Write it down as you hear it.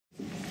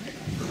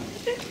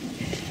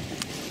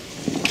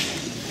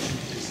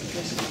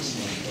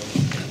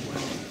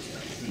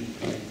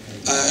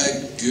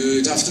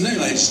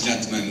afternoon, ladies and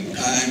gentlemen.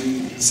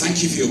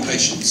 Thank you for your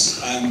patience.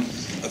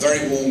 A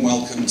very warm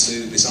welcome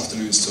to this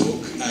afternoon's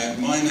talk.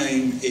 My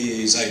name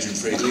is Adrian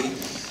Friedley.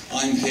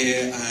 I'm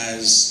here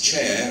as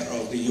chair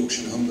of the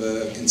Yorkshire and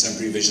Humber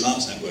Contemporary Visual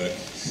Arts Network.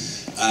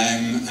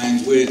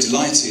 And we're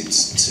delighted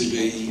to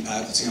be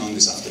putting on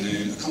this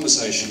afternoon a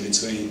conversation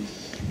between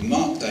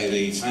Mark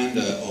Davy,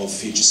 founder of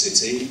Future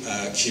City,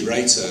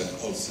 curator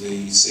of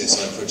the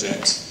CSI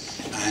project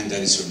and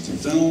editor of the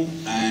film,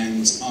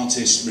 and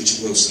artist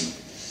Richard Wilson.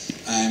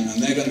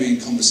 And they're going to be in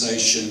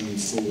conversation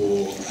for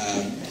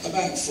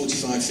about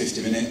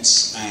 45-50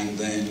 minutes, and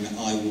then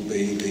I will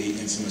be the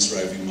infamous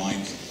roving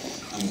mic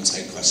and we'll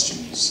take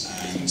questions.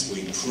 And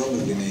we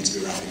probably need to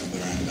be wrapping up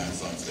around about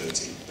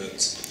 5:30,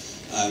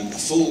 but a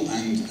full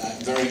and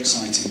very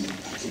exciting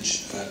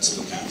package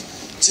to look at.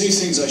 Two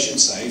things I should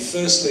say.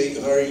 Firstly,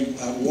 a very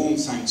warm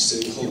thanks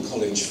to Hull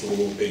College for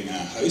being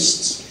our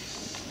hosts.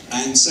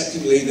 And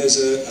secondly, there's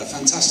a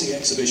fantastic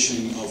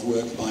exhibition of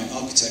work by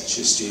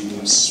architecture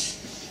students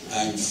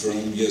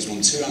from years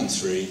 1, 2 and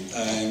 3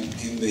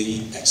 in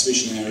the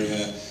exhibition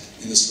area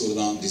in the School of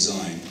Art and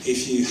Design.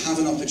 If you have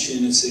an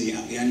opportunity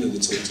at the end of the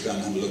talk to go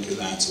and have a look at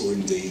that, or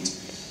indeed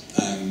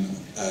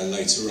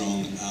later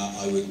on,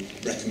 I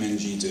would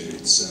recommend you do.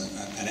 It's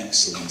an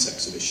excellent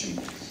exhibition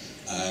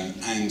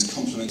and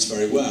complements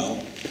very well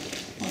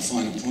my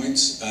final point.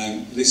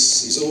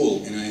 This is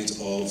all in aid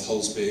of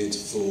Hull's bid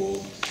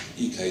for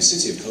UK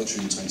City of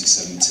Culture in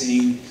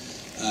 2017,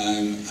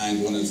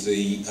 and one of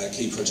the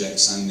key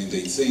projects and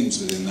indeed themes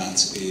within that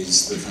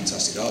is the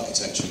fantastic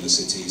architecture in the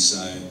city, so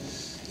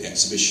the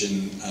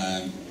exhibition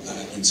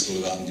in School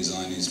of Art and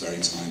Design is very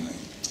timely.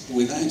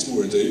 Without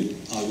more ado,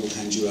 I will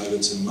hand you over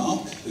to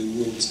Mark, who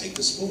will take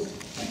us forward.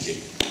 Thank you.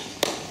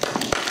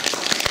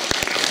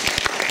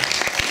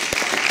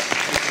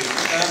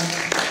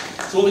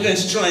 So what we're going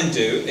to try and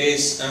do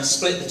is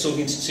split the talk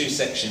into two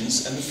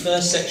sections, and the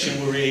first section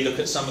will really look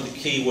at some of the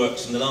key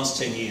works from the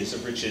last 10 years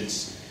of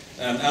Richard's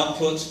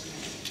output.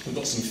 We've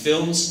got some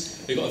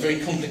films. We've got a very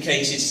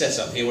complicated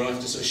setup here where I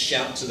have to sort of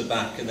shout to the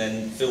back and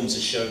then films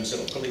are shown, so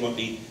it probably won't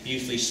be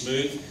beautifully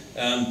smooth,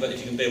 but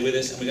if you can bear with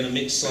us, and we're going to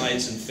mix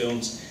slides and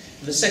films.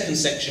 In the second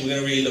section we're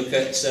going to really look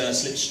at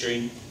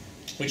Slipstream,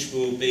 which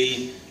will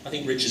be, I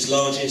think, Richard's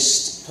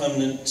largest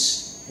permanent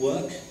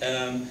work.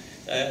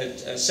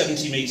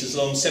 70 metres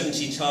long,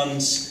 70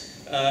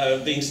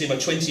 tonnes, being seen by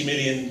 20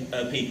 million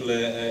people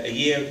a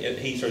year at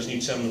Heathrow's new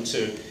Terminal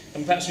 2.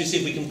 And perhaps we see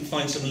if we can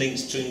find some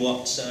links between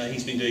what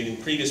he's been doing in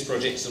previous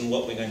projects and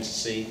what we're going to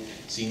see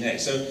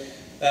next. So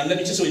let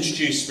me just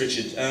introduce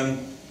Richard.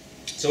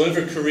 So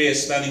over a career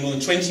spanning more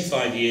than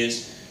 25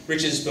 years,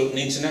 Richard has built an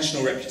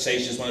international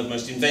reputation as one of the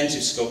most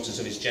inventive sculptors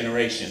of his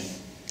generation.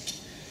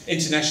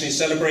 Internationally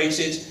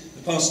celebrated,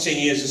 the past 10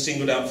 years are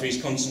singled out for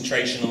his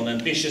concentration on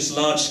ambitious,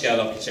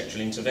 large-scale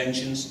architectural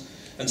interventions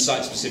and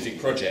site-specific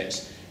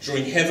projects,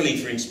 drawing heavily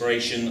for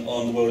inspiration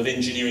on the world of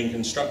engineering and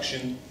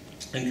construction,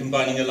 and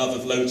combining a love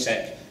of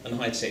low-tech and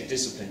high-tech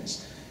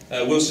disciplines.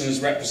 Wilson has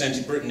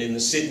represented Britain in the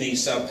Sydney,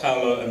 Sao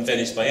Paulo and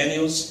Venice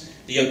biennials,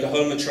 the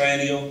Yokohama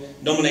triennial,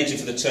 nominated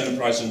for the Turner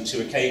Prize on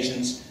 2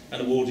 occasions,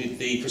 and awarded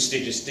the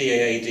prestigious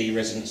DAAD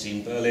residency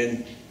in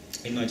Berlin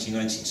in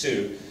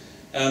 1992.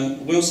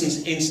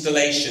 Wilson's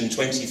installation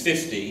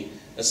 2050,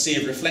 a sea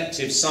of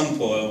reflective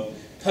sunfoil,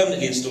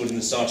 permanently installed in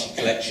the Saatchi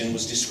collection,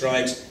 was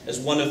described as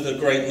one of the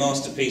great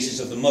masterpieces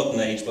of the modern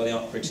age by the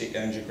art critic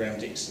Andrew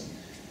Graham-Dixon.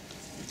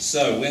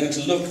 So we're going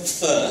to look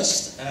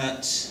first at,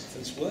 if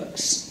this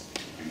works,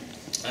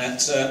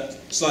 at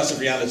Slice of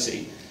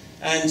Reality.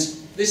 And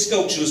this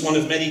sculpture was one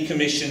of many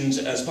commissioned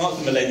as part of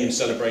the Millennium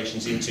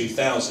celebrations in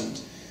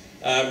 2000.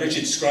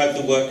 Richard described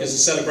the work as a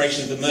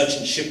celebration of the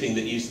merchant shipping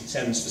that used the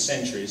Thames for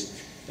centuries.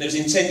 And it was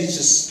intended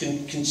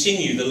to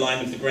continue the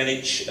line of the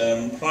Greenwich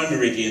Prime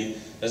Meridian,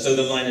 as though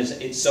the line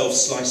itself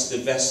sliced the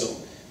vessel.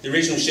 The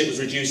original ship was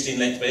reduced in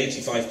length by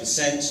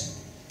 85%,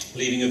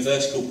 leaving a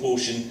vertical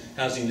portion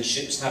housing the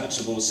ship's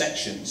habitable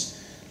sections.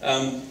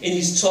 In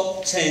his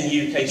top 10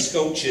 UK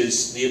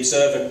sculptures, the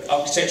Observer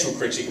architectural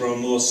critic Rowan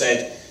Moore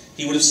said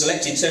he would have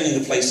selected turning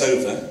the place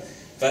over,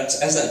 but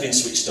as that had been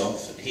switched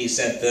off, he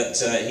said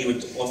that he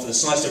would offer the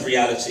Slice of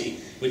Reality,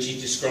 which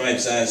he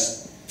describes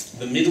as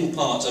the middle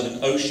part of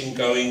an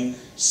ocean-going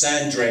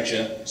sand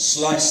dredger,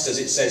 sliced, as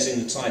it says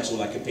in the title,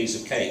 like a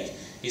piece of cake.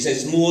 He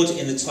says, moored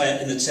in the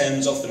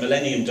Thames off the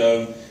Millennium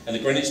Dome and the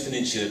Greenwich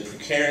Peninsula,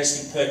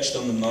 precariously perched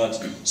on the mud,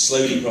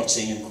 slowly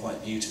rotting and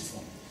quite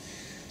beautiful.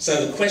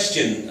 So the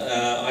question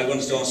I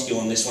wanted to ask you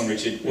on this one,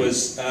 Richard,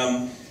 was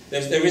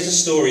there is a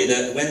story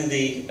that when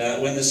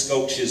the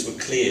sculptures were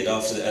cleared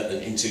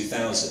in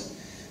 2000,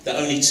 that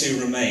only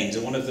 2 remained,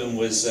 and one of them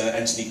was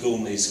Anthony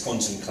Gormley's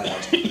Quantum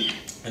Cloud.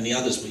 And the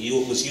others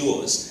was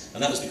yours,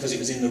 and that was because it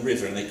was in the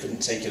river and they couldn't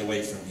take it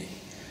away from you.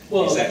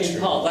 Well, in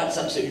part, that's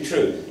absolutely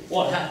true.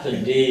 What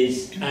happened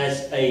is,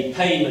 as a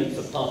payment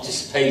for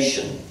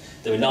participation,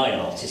 there were 9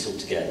 artists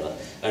altogether,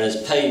 and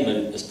as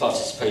payment, as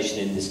participation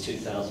in this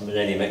 2000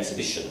 Millennium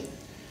Exhibition,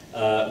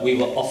 we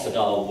were offered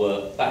our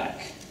work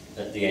back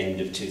at the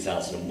end of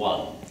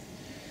 2001,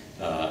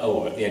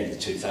 or at the end of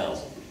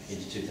 2000.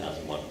 into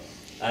 2001.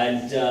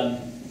 And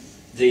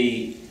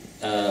the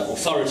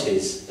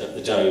authorities at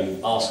the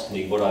Dome asked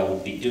me what I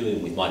would be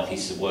doing with my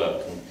piece of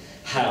work and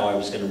how I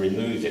was going to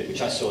remove it,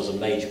 which I saw as a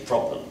major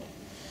problem.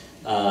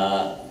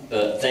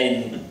 But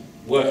then,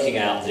 working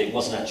out that it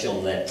wasn't actually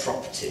on their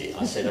property,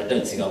 I said, I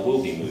don't think I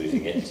will be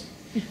moving it.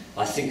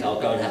 I think I'll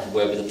go and have a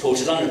word with the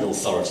Port of London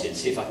Authority and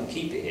see if I can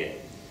keep it here.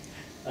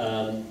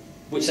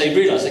 Which they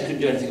realised they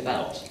couldn't do anything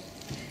about.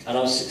 And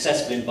I was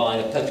successful in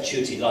buying a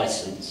perpetuity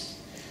licence,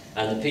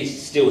 and the piece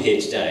is still here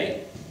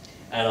today.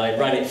 And I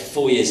ran it for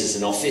 4 years as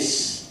an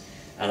office,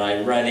 and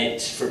I ran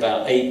it for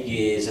about 8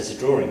 years as a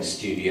drawing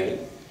studio.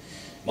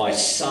 My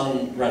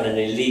son ran an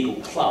illegal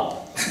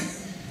club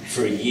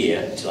for a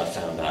year until I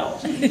found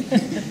out.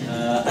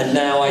 And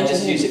now I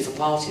just use it for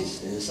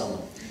parties in the summer.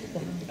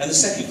 And the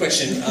second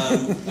question,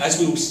 as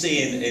we will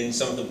see in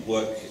some of the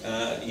work,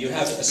 you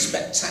have a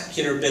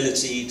spectacular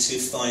ability to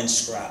find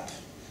scrap.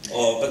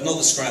 But not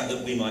the scrap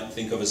that we might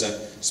think of as a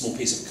small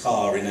piece of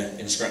car in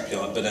a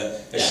scrapyard, but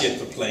a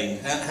ship, a plane.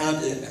 How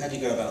do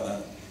you go about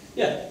that?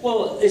 Yeah,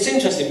 well, it's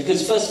interesting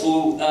because first of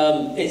all,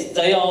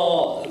 they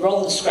are,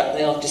 rather than scrap,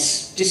 they are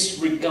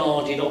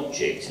disregarded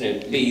objects,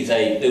 be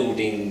they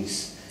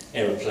buildings,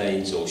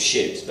 aeroplanes or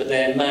ships, but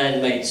they're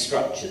man-made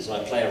structures.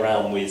 And I play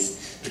around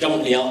with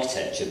predominantly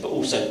architecture, but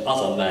also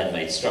other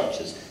man-made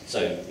structures.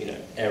 So,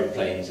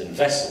 aeroplanes and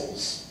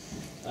vessels.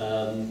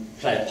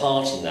 Play a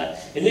part in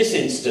that. In this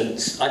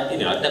instance, I'd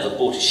never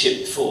bought a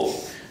ship before.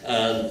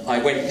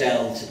 I went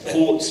down to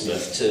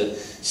Portsmouth to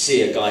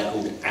see a guy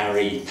called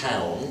Harry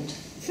Pound,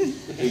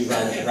 who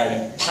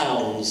ran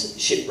Pound's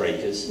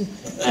Shipbreakers,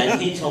 and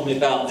he told me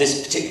about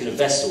this particular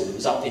vessel that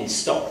was up in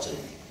Stockton.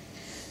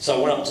 So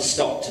I went up to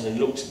Stockton and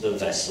looked at the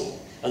vessel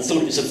and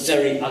thought it was a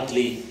very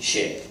ugly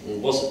ship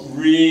and wasn't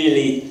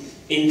really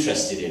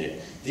interested in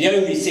it. The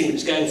only thing that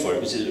was going for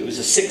it was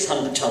a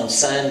 600-ton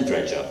sand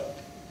dredger.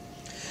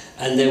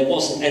 And there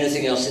wasn't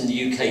anything else in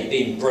the UK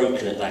being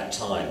broken at that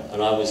time,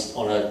 and I was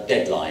on a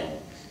deadline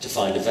to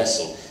find a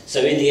vessel.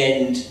 So in the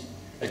end,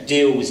 a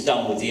deal was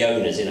done with the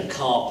owners in a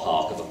car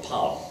park of a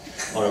pub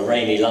on a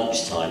rainy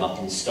lunchtime up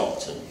in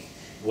Stockton,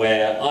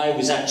 where I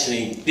was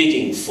actually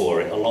bidding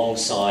for it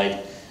alongside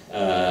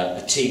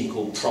a team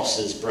called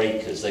Prosser's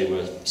Breakers. They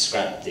were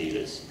scrap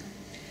dealers.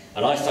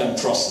 And I phoned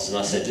Prosser's and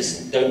I said,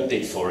 listen, don't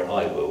bid for it,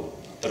 I will,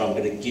 but I'm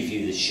going to give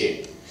you the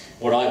ship.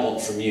 What I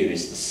want from you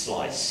is the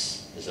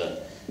slice as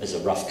a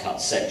rough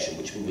cut section,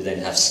 which we would then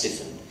have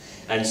stiffened.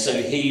 And so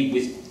he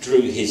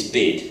withdrew his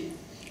bid,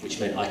 which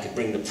meant I could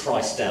bring the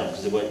price down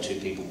because there weren't two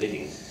people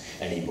bidding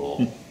anymore.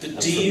 But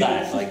and for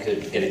that, I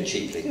could get it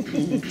cheaply.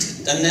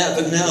 And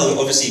now,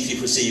 obviously,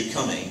 people see you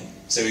coming.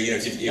 So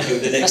if you're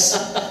the next,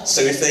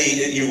 so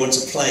if you want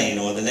a plane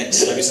or the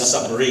next, maybe it's a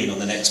submarine on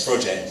the next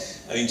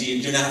project. I mean, do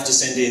you now have to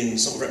send in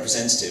sort of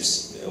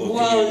representatives?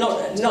 Well,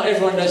 not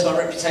everyone knows my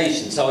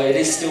reputation, so it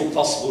is still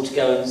possible to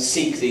go and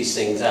seek these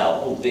things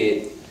out,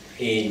 albeit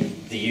in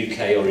the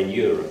UK or in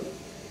Europe.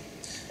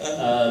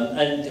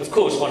 And of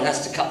course one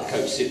has to cut the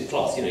coat to suit the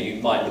cloth.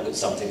 You might look at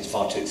something that's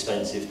far too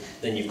expensive,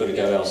 then you've got to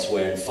go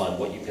elsewhere and find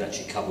what you can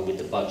actually cover with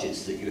the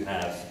budgets that you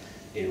have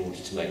in order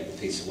to make the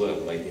piece of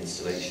work, make the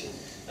installation.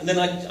 And then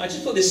I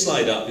just put this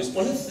slide up, because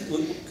I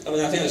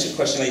think there's a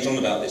question later on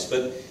about this,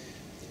 but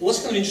what's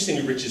kind of interesting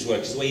with Richard's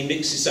work is the way he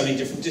mixes so many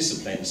different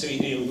disciplines. So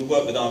we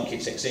work with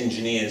architects,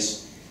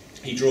 engineers,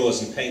 he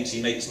draws and paints,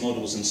 he makes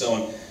models and so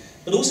on.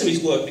 But also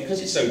his work, because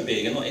it's so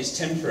big and it's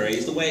temporary,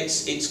 is the way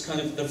it's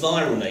kind of the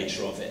viral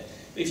nature of it.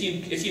 If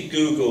you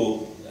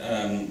Google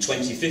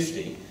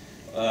 2050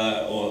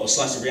 or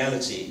Slice of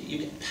Reality, you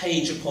get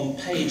page upon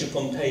page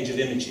upon page of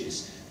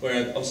images,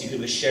 where obviously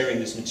people are sharing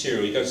this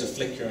material. You go to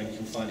Flickr and you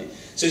can find it.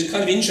 So it's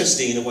kind of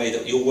interesting in a way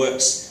that your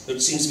works, that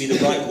seems to be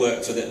the right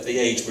work for the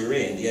age we're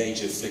in, the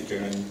age of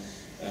Flickr and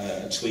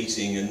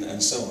tweeting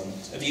and so on.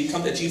 Do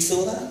you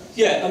feel that?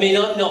 Yeah, I mean,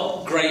 I'm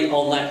not great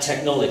on that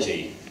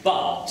technology.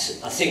 But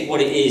I think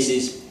what it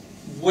is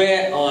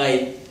where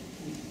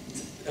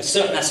a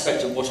certain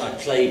aspect of what I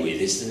play with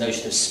is the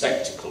notion of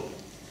spectacle.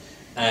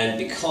 And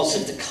because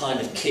of the kind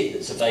of kit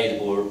that's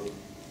available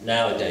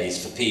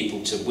nowadays for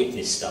people to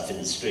witness stuff in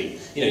the street,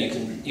 you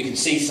can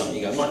see something,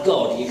 you go, my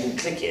God, you can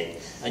click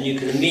it, and you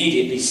can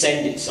immediately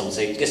send it to someone and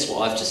say, guess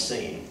what I've just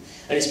seen.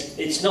 And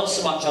it's not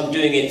so much I'm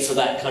doing it for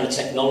that kind of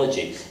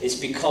technology, it's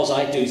because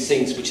I do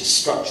things which are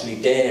structurally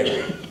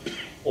daring,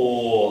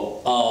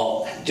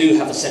 or do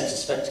have a sense of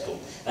spectacle,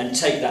 and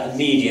take that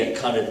immediate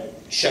kind of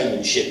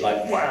showmanship,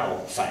 like wow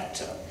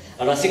factor.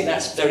 And I think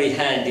that's very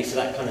handy for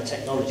that kind of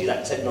technology.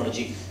 That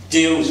technology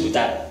deals with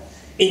that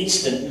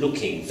instant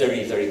looking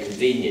very, very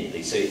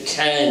conveniently, so it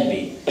can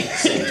be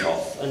sent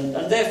off. And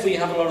therefore you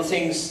have a lot of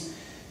things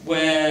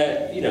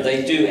where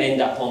they do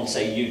end up on,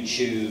 say,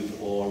 YouTube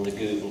or on the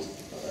Google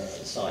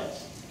site.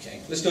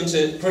 Okay, let's go on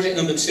to project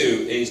number 2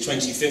 is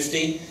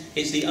 2050.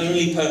 It's the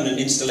only permanent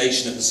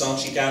installation at the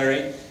Saatchi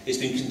Gallery. It's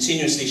been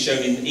continuously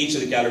shown in each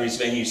of the gallery's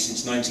venues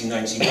since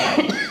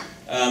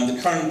 1991.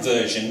 The current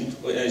version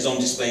is on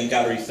display in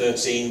Gallery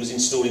 13, was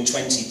installed in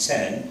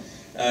 2010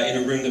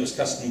 in a room that was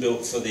custom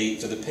built for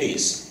the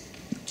piece.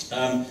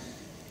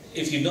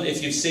 if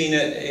you've seen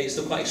it, it's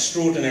quite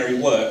extraordinary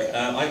work.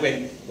 I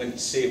went to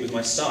see it with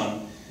my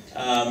son,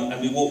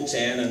 and we walked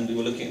in and we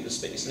were looking at the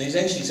space, and he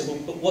eventually said, "Well,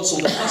 but what's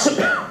all the fuss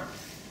about?"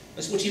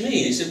 I said, "What do you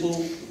mean?" He said,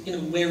 "Well, you know,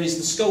 where is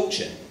the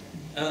sculpture?"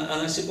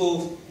 And I said,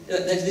 "Well,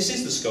 this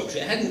is the sculpture."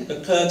 It hadn't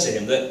occurred to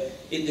him that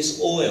this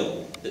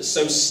oil that's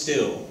so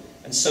still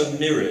and so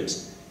mirrored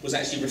was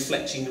actually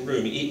reflecting the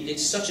room.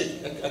 It's such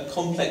a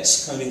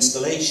complex kind of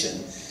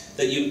installation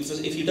that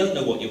if you don't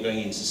know what you're going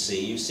in to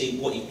see,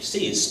 what you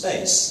see is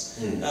space.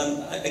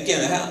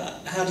 Again,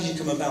 how did you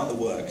come about the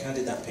work? How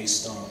did that piece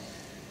start?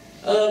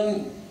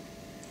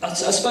 I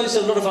suppose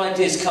a lot of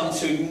ideas come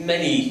through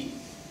many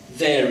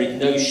varied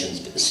notions,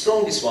 but the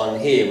strongest one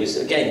here was,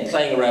 again,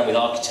 playing around with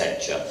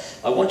architecture.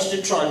 I wanted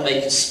to try and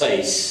make a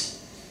space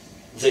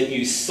that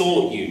you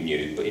thought you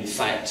knew, but in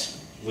fact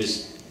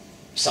was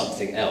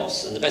something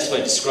else. And the best way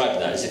of describing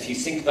that is if you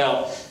think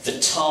about the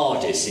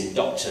TARDIS in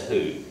Doctor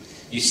Who.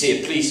 You see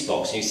a police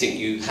box and you think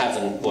you have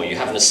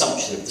an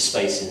assumption of the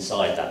space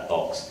inside that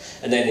box.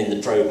 And then in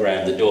the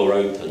programme the door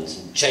opens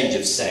and change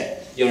of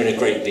set. You're in a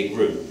great big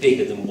room,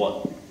 bigger than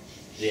what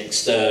the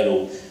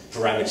external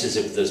parameters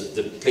of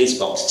the police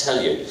box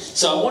tell you.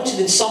 So I wanted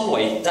in some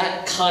way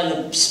that kind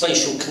of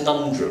spatial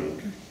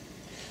conundrum.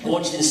 I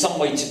wanted in some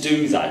way to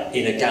do that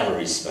in a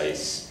gallery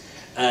space.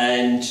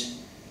 And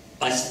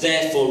I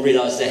therefore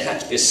realised there had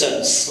to be a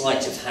certain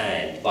sleight of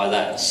hand, by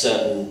that a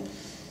certain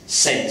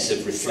sense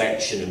of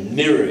reflection and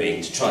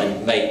mirroring to try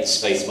and make the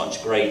space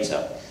much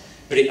greater.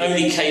 But it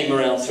only came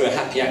around through a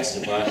happy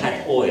accident where I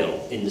had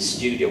oil in the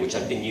studio, which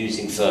I'd been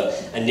using for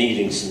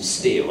annealing some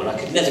steel, and I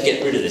could never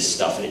get rid of this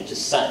stuff, and it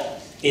just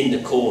sat in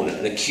the corner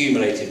and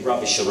accumulated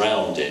rubbish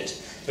around it.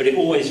 But it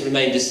always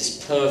remained as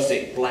this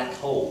perfect black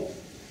hole.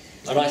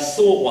 And I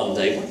thought one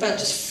day, what about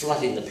just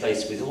flooding the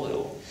place with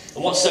oil?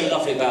 And what's so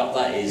lovely about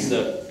that is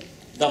that,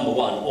 number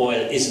one,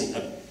 oil isn't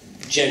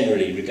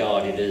generally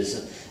regarded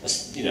as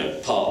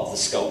part of the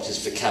sculptor's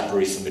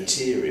vocabulary for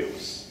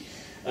materials.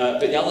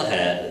 But the other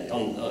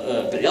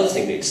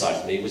thing that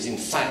excited me was, in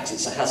fact,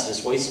 it's a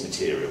hazardous waste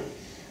material.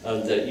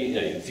 That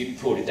if you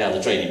poured it down the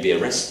drain, you'd be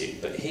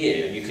arrested. But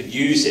here, you could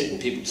use it, and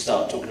people would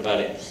start talking about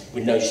it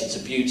with notions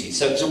of beauty.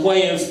 So it's a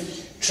way of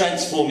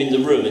transforming the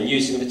room and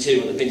using a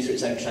material that had been through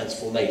its own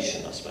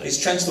transformation, I suppose. It's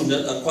transformed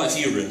quite a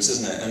few rooms,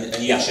 isn't it?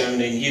 And you've shown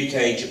in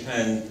UK,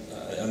 Japan,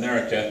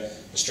 America,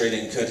 Australia,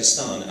 and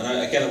Kurdistan. And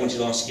I wanted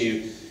to ask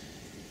you.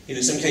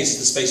 In some cases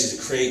the spaces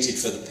are created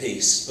for the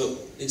piece, but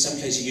in some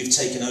cases you've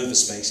taken over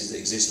spaces that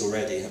exist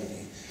already, haven't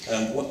you?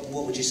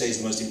 What would you say is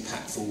the most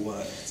impactful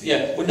work?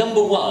 Yeah, well,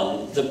 number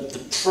one, the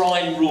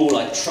prime rule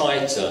I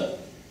try to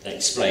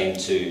explain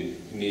to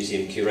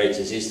museum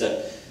curators is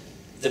that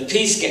the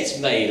piece gets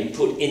made and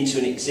put into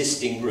an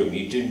existing room.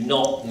 You do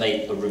not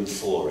make a room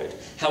for it.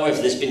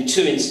 However, there's been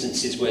 2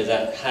 instances where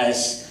that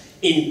has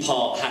in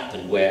part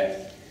happened,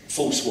 where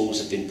false walls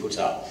have been put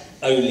up,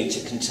 only to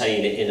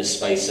contain it in a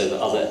space so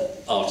that other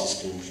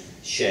artists can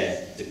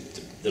share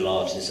the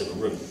largeness of a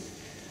room.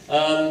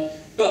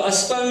 But I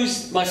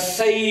suppose my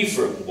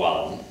favourite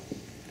one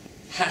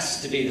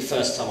has to be the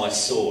first time I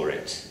saw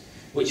it,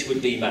 which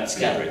would be Matt's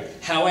gallery.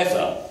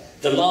 However,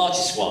 the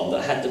largest one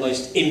that had the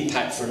most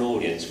impact for an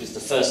audience was the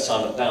first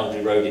time at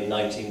Boundary Road in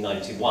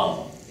 1991,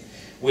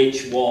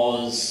 which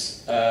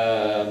was,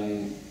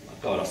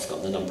 God, I've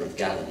forgotten the number of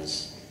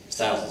gallons,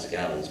 thousands of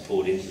gallons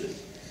poured into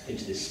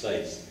this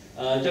space.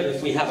 I don't know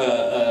if we have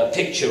a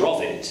picture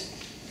of it,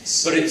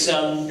 but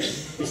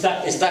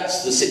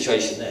that's the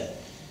situation there.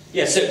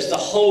 Yeah, so it's the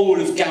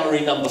whole of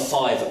gallery number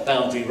 5 at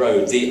Boundary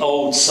Road, the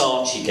old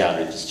Saatchi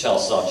gallery, because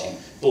Charles Saatchi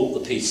bought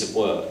the piece of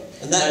work.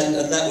 And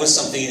that was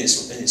something in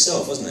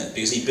itself, wasn't it?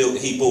 Because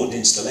he bought an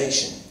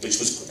installation, which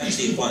was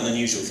actually quite an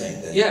unusual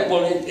thing. Then. Yeah,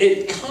 well,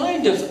 it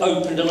kind of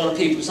opened a lot of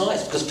people's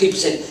eyes, because people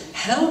said,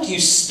 how do you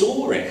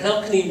store it?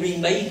 How can he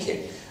remake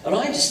it? And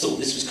I just thought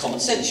this was common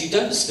sense. You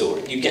don't store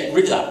it. You get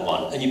rid of that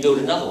one and you build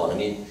another one. I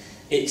mean,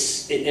 in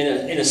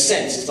a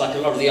sense, it's like a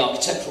lot of the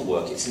architectural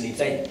work. It's an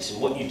event,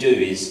 and what you do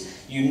is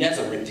you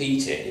never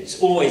repeat it.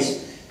 It's always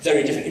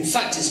very different. In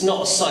fact, it's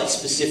not a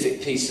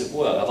site-specific piece of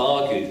work. I've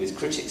argued with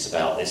critics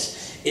about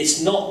this.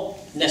 It's not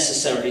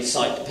necessarily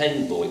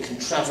site-dependable. It can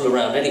travel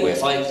around anywhere.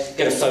 If I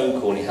get a phone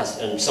call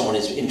and someone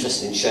is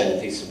interested in showing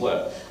a piece of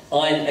work,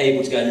 I'm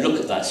able to go and look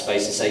at that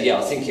space and say, yeah,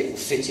 I think it will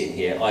fit in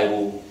here. I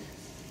will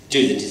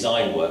do the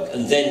design work,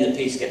 and then the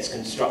piece gets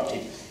constructed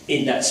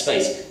in that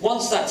space.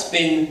 Once that's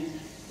been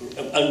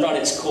and run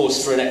its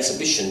course for an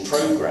exhibition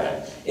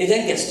programme, it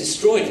then gets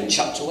destroyed and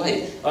chucked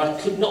away. I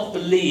could not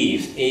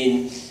believe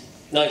in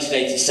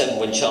 1987,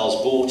 when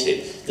Charles bought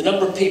it, the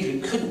number of people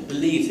who couldn't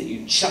believe that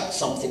you chuck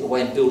something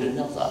away and build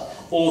another,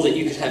 or that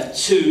you could have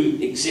 2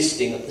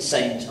 existing at the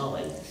same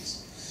time.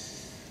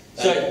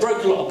 So it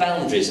broke a lot of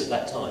boundaries at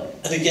that time.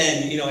 And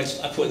again,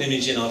 I put an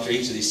image in after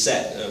each of these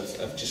set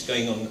of just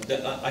going on.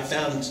 I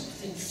found, I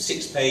think,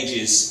 6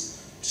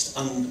 pages, just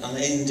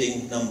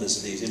unending numbers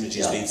of these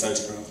images being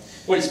photographed.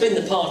 Well, it's been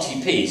the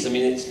party piece. I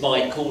mean, it's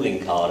my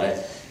calling card.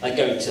 I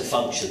go to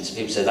functions and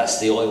people say, that's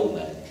the oil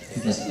man.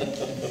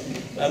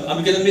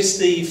 I'm going to miss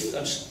the.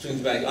 I'm just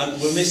thinking back.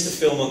 We'll miss the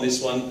film on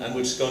this one, and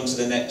we'll just go on to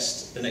the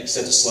next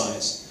set of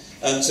slides.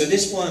 So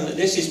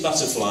this is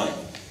Butterfly.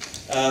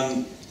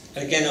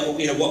 Again,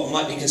 you know, what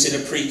might be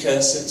considered a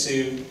precursor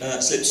to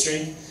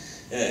Slipstream.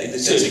 In the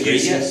sense of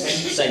yes,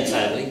 same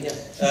family. Yeah.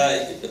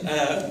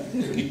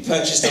 You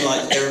purchased a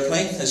light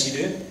aeroplane, as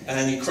you do,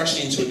 and you crushed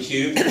it into a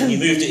cube, and you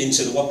moved it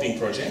into the Wapping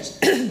project,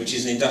 which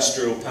is an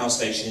industrial power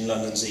station in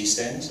London's East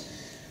End.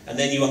 And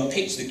then you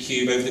unpicked the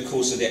cube over the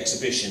course of the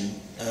exhibition,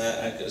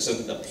 so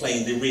that the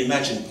plane, the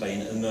reimagined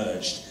plane,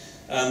 emerged,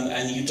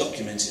 and you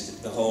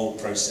documented the whole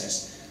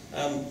process.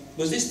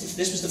 Was this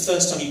was the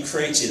first time you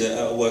created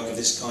a work of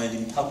this kind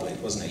in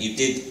public, wasn't it? You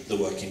did the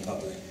work in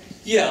public.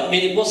 Yeah, I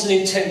mean, it wasn't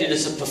intended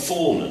as a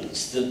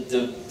performance.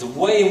 The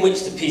way in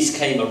which the piece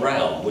came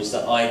around was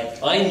that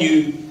I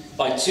knew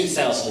by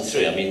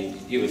 2003, I mean,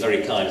 you were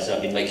very kind, so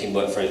I've been making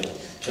work for over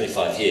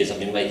 25 years. I've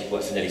been making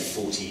work for nearly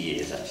 40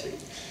 years, actually,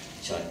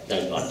 which I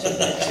don't like to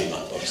admit too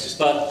much,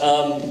 obviously. But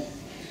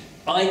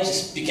I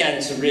just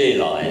began to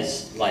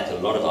realise, like a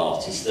lot of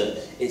artists, that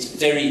it's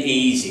very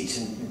easy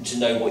to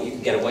know what you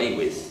can get away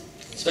with.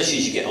 Especially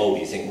as you get older,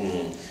 you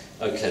think,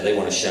 okay, they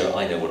want to show,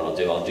 I know what I'll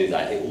do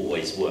that, it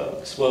always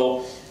works.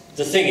 Well,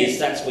 the thing is,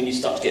 that's when you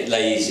start to get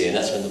lazy, and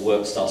that's when the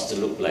work starts to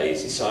look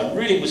lazy. So I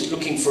really was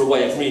looking for a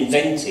way of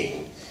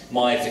reinventing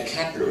my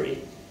vocabulary.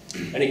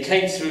 And it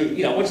came through,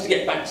 you know, I wanted to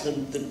get back to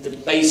the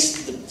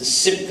base, the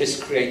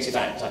simplest creative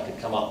act I could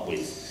come up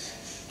with.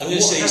 I'm going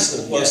to show you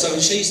some, so I'm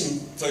going to show you some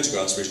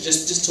photographs, Rich.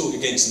 Just talk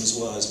against them as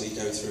well as we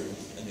go through.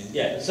 I mean,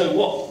 yeah, so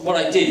what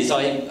I did is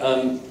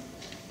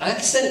I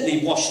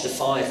accidentally washed a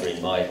fiver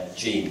in my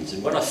jeans,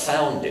 and when I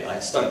found it, I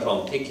started to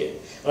unpick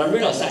it, and I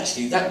realised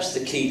actually that was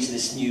the key to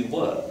this new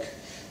work.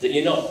 That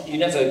you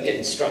never get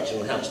instruction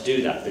on how to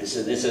do that, but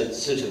there's a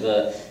sort of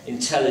a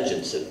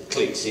intelligence that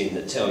clicks in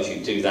that tells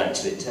you do that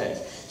till it takes.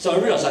 So I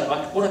realised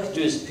what I could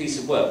do as a piece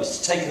of work was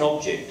to take an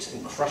object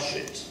and crush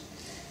it,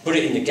 put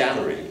it in the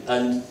gallery,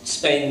 and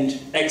spend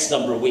X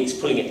number of weeks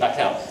pulling it back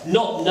out,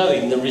 not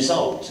knowing the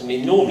result. I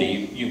mean,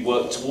 normally you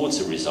work towards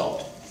a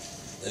result,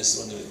 and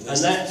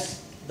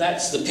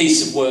that's the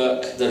piece of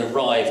work that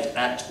arrived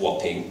at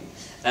Wapping.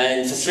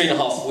 And for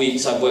 3.5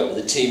 weeks I worked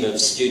with a team of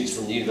students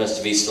from the University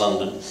of East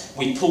London.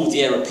 We pulled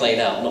the aeroplane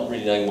out, not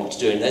really knowing what to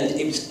do, and then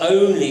it was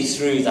only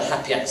through the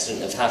happy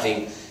accident of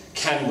having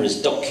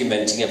cameras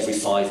documenting every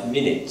 5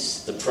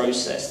 minutes the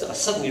process that I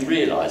suddenly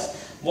realised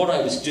what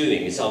I was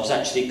doing is I was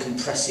actually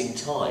compressing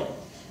time.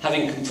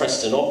 Having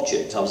compressed an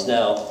object, I was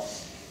now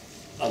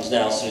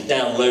sort of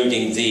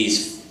downloading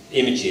these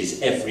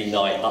images every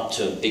night up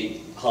to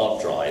big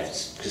hard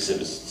drives, because there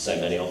was so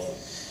many of them,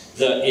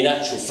 that in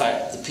actual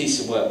fact the piece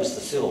of work was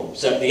the film.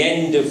 So at the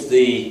end of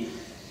the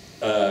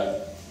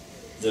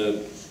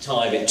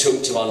time it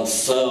took to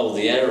unfurl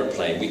the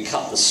aeroplane, we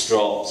cut the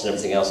strops and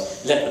everything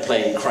else, let the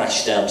plane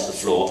crash down to the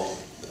floor,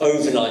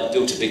 overnight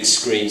built a big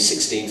screen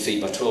 16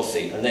 feet by 12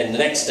 feet, and then the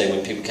next day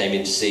when people came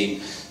in to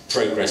see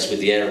progress with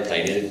the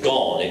aeroplane, it had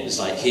gone, it was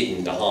like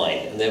hidden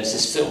behind, and there was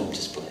this film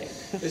just playing.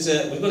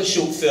 We've got a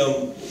short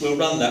film, we'll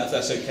run that if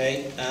that's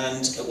okay,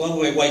 and while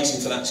we're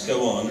waiting for that to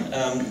go on,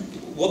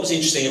 what was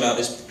interesting about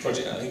this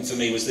project, I think for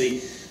me, was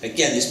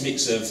this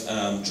mix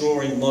of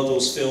drawing,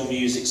 models, film,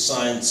 music,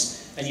 science,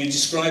 and you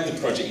described the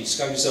project, you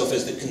described yourself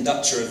as the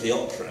conductor of the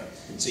opera,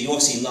 so you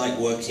obviously like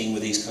working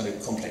with these kind of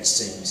complex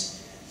scenes.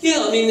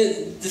 Yeah, I mean,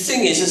 the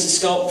thing is, as a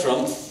sculptor,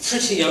 I'm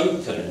pretty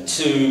open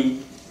to,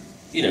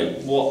 you know,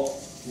 what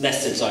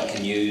methods I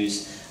can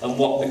use and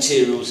what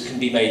materials can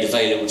be made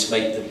available to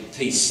make the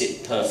piece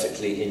sit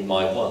perfectly in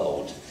my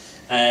world.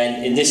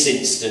 And in this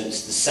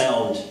instance, the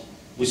sound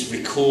was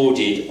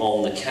recorded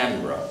on the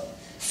camera,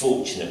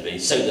 fortunately,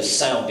 so the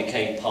sound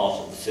became part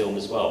of the film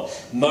as well.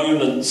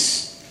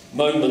 Moments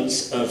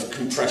of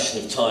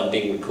compression of time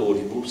being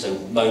recorded, but also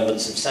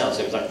moments of sound.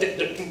 So it was like,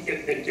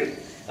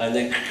 and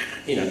then,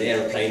 you know, the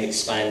aeroplane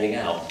expanding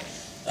out.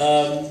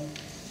 And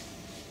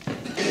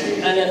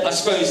I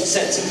suppose a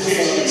sense of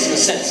performance and a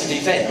sense of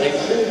event, they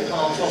were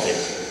all part of it.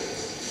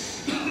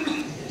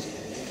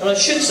 And I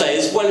should say,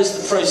 as well as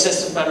the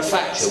process of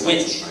manufacture,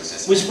 which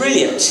was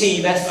really a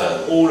team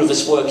effort, all of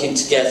us working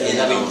together and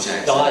having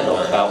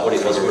dialogue about what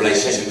it was we were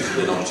intending to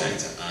do. An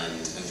object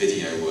and a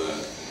video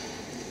work.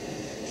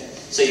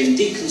 So you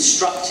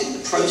deconstructed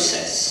the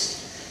process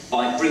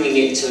by bringing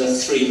it to a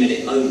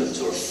 3-minute moment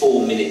or a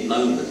 4-minute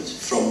moment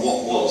from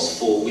what was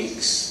 4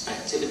 weeks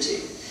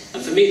activity.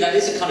 And for me, that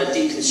is a kind of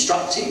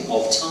deconstructing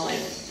of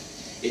time.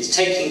 It's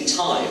taking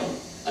time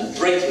and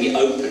breaking it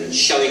open and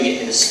showing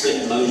it in a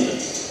split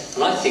moment.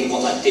 And I think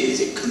what that did is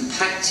it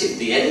compacted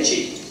the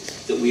energy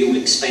that we all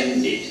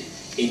expended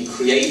in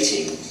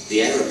creating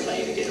the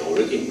aeroplane again, or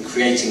in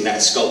creating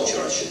that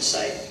sculpture, I should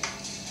say.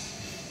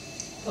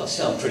 Well, I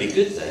sound pretty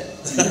good there.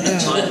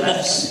 Time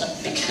lapse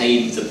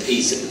became the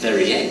piece at the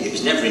very end. It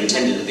was never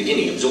intended at the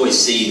beginning. It was always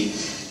seen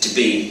to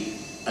be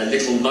a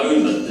little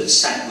moment that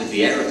sat with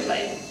the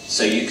aeroplane,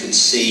 so you could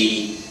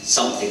see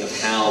something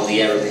of how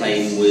the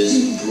aeroplane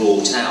was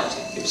brought out.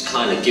 It was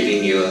kind of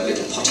giving you a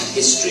little potted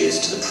history as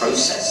to the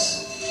process.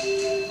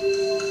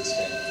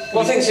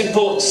 What I think is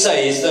important to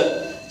say is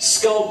that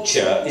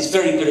sculpture is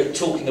very good at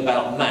talking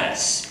about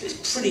mass.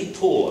 It's pretty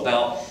poor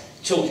about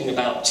talking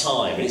about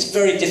time, and it's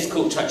very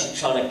difficult to actually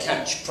try to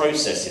catch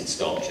process in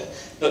sculpture.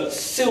 But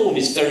film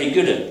is very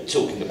good at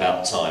talking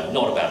about time,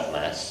 not about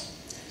mass.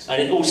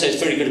 And it also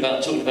is very good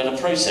about talking about a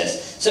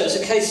process. So it's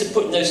a case of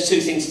putting those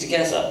two things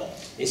together.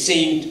 It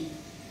seemed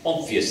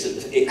obvious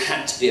that it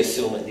had to be a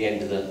film at the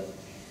end of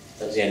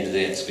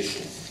the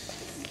exhibition.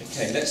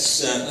 Okay,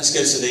 let's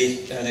go to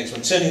the next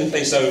one. Turning the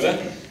place over,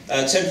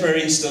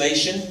 temporary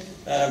installation.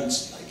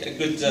 A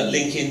good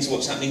link into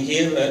what's happening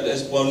here.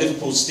 As well,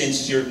 Liverpool's stint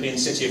as European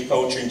City of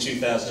Culture in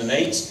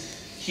 2008,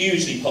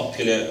 hugely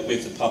popular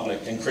with the public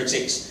and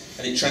critics,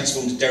 and it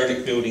transformed a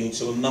derelict building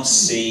into a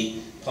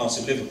must-see part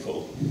of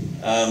Liverpool.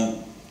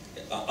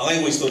 I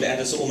always thought it had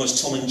a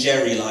almost Tom and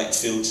Jerry-like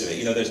feel to it.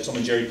 You know, those Tom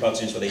and Jerry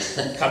cartoons where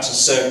they cut a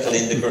circle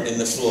in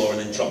the floor and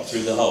then drop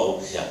through the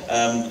hole. Yeah.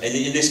 And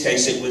in this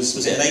case, it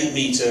was it an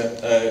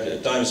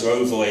 8-metre diameter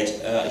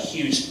ovoid, a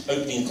huge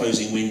opening and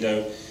closing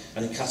window,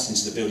 and then cut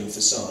into the building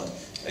facade.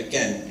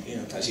 Again, you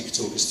know, perhaps you could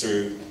talk us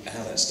through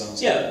how that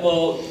started. Yeah,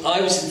 well,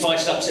 I was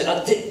invited up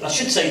to... I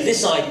should say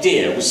this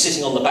idea was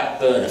sitting on the back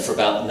burner for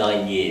about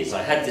 9 years.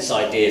 I had this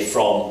idea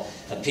from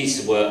a piece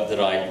of work that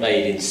I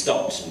made in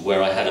Stockton,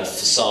 where I had a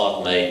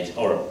facade made,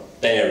 or a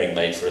bearing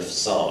made for a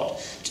facade,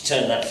 to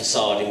turn that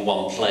facade in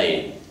one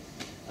plane.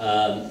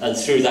 And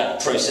through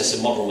that process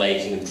of model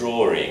making and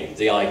drawing,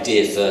 the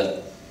idea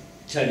for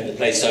turning the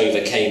place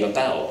over came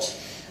about.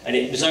 And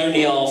it was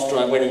only after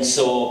I went and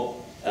saw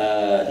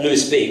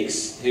Lewis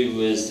Biggs, who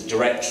was the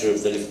director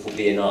of the Liverpool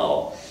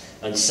Biennale,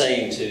 and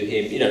saying to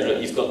him, you know,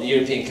 look, you've got the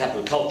European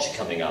Capital of Culture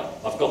coming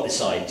up, I've got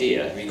this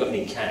idea, have you got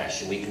any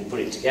cash, and we can put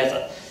it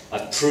together.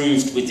 I've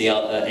proved with the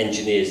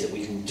engineers that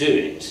we can do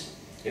it.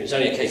 It was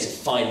only a case of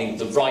finding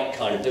the right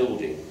kind of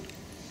building.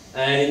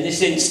 And in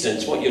this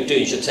instance, what you're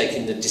doing is you're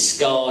taking the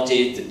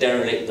discarded, the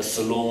derelict, the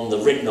forlorn, the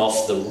written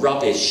off, the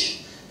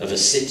rubbish of a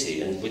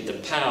city, and with the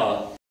power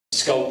of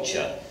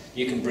sculpture,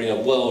 you can bring a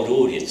world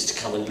audience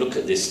to come and look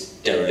at this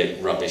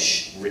derelict,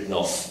 rubbish, written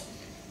off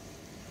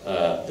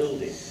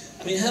building.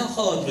 I mean, how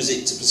hard was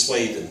it to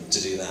persuade them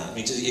to do that? I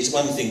mean, it's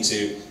one thing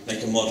to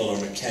make a model or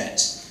a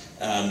maquette,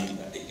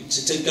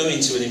 to go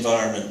into an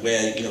environment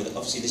where, you know,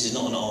 obviously this is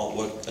not an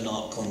artwork, an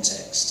art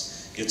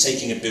context. You're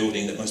taking a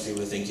building that most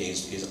people are thinking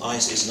is an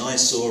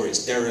eyesore,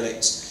 it's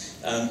derelict,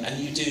 and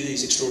you do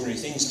these extraordinary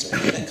things to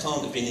it. That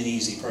can't have been an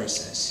easy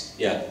process.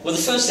 Yeah. Well,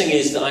 the first thing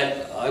is that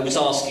I was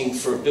asking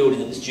for a building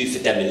that was due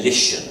for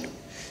demolition.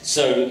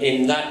 So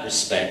in that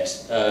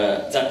respect,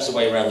 that was the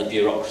way around the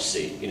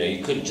bureaucracy. You know,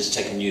 you couldn't just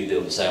take a new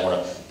build and say, I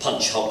want to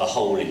punch a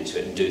hole into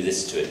it and do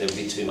this to it. There would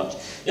be too much.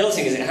 The other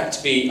thing is it had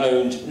to be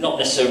owned not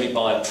necessarily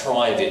by a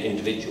private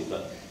individual,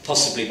 but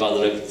possibly by the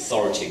local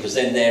authority, because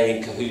then they're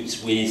in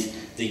cahoots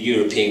with the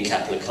European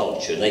Capital of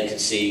Culture, and they could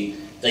see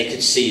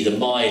the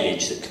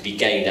mileage that could be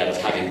gained out of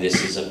having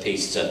this as a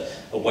piece to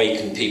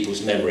awaken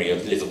people's memory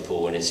of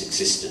Liverpool and its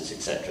existence,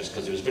 etc.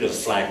 Because it was a bit of a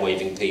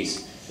flag-waving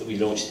piece that we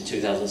launched in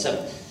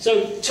 2007.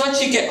 So to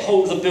actually get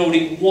hold of the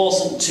building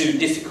wasn't too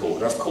difficult,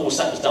 and of course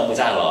that was done with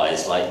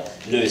allies like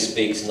Lewis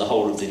Biggs and the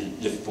whole of the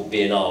Liverpool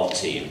Biennale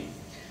team.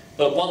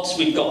 But once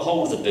we'd got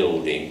hold of the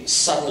building,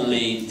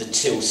 suddenly the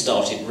till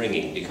started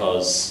ringing,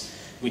 because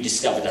we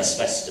discovered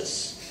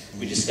asbestos.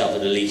 We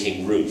discovered a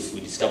leaking roof.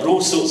 We discovered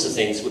all sorts of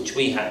things which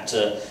we had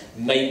to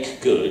make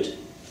good.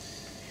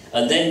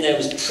 And then there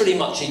was pretty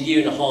much a year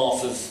and a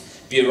half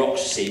of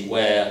bureaucracy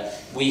where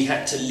we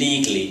had to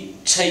legally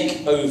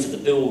take over the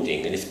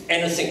building, and if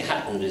anything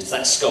happened, if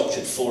that sculpture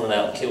had fallen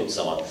out and killed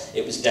someone,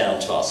 it was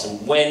down to us.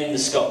 And when the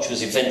sculpture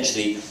was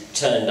eventually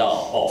turned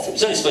off, it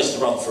was only supposed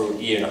to run for a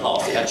year and a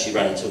half. It actually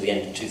ran until the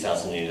end of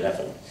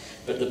 2011.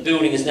 But the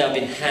building has now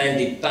been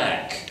handed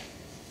back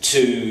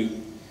to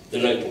the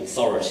local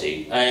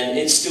authority, and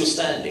it's still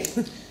standing.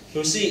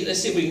 We'll see.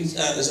 Let's see if we can.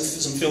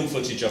 There's some film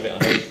footage of it,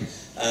 I hope.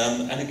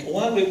 And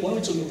while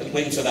we're talking about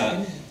waiting for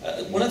that,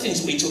 one of the things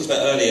that we talked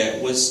about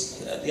earlier was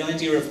the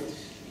idea of,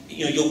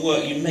 you know, your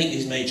work. You make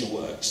these major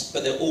works,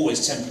 but they're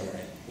always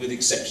temporary, with the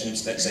exception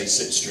of, let's say,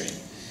 Slipstream.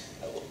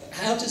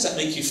 How does that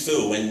make you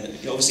feel when,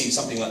 you know, obviously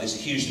something like this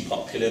is hugely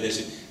popular? There's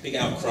a big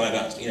outcry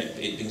about, you know,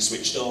 it being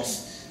switched off.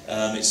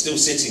 It's still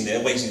sitting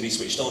there, waiting to be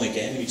switched on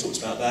again. We talked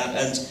about that,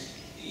 and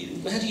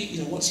how do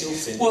you know, what's your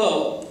feeling?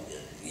 Well,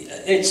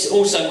 it's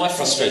also my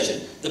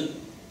frustration. The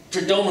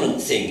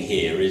predominant thing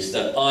here is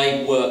that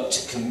I work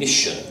to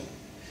commission,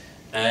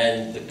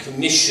 and the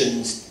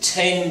commissions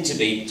tend to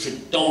be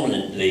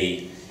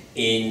predominantly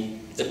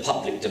in the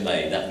public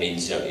domain. That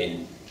means, you know,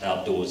 in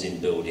outdoors, in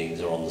buildings,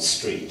 or on the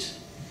street.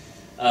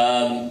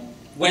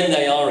 When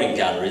they are in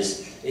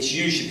galleries, it's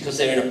usually because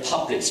they're in a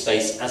public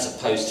space as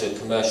opposed to a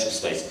commercial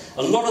space.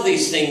 A lot of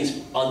these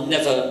things are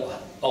never,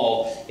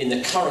 or in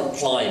the current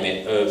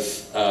climate of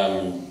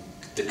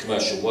the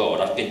commercial world,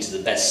 I've been to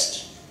the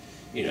best,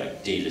 you know,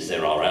 dealers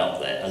there are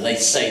out there, and they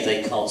say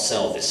they can't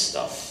sell this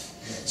stuff.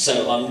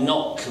 So I'm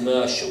not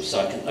commercial, so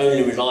I can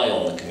only rely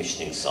on the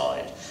commissioning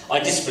side. I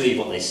disbelieve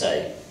what they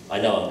say. I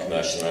know I'm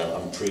commercial, and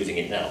I'm proving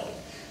it now.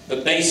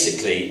 But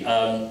basically,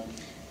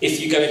 if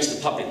you go into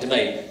the public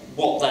domain,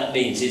 what that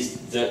means is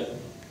that,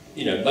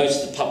 you know,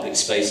 most of the public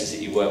spaces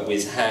that you work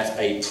with have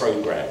a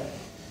programme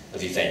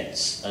of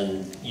events,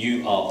 and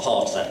you are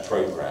part of that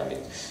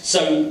programming.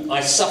 So I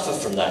suffer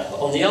from that.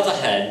 But on the other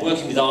hand,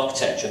 working with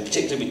architecture, and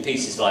particularly with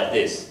pieces like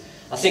this,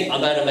 I think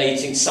I'm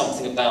animating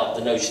something about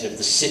the notion of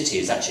the city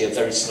is actually a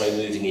very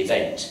slow-moving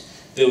event.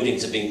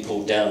 Buildings are being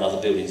pulled down,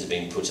 other buildings are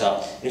being put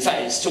up. In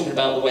fact, it's talking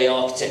about the way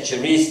architecture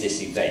is this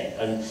event,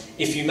 and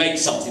if you make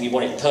something, you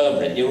want it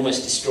permanent, you're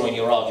almost destroying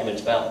your argument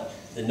about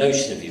the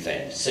notion of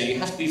event. So you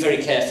have to be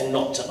very careful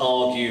not to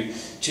argue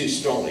too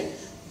strongly.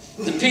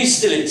 The piece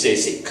still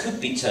exists, it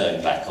could be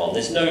turned back on.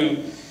 There's no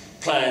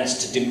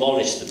plans to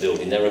demolish the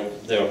building. There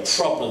are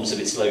problems of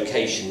its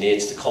location near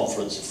to the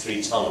confluence of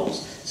 3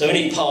 tunnels. So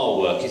any power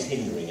work is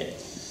hindering it.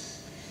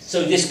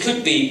 So this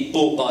could be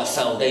bought by a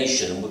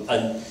foundation,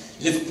 and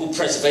Liverpool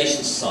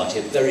Preservation Society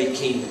are very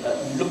keen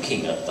at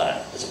looking at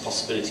that as a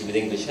possibility with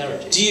English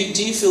heritage. Do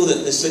you feel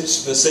that the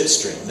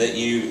slipstream, that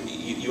you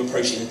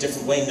approach it in a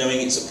different way,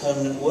 knowing it's a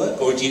permanent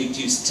work, or do you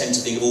tend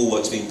to think of all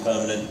works being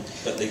permanent,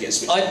 but they get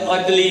switched?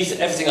 I believe that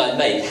everything I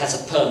make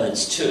has a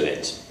permanence to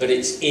it, but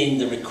it's in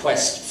the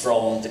request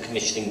from the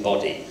commissioning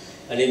body.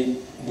 And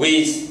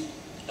with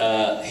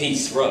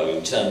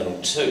Heathrow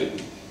Terminal 2,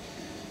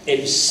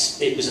 it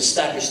was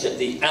established at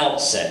the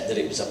outset that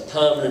it was a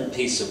permanent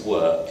piece of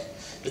work.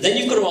 But then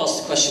you've got to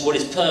ask the question, what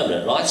is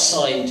permanent? And I've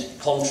signed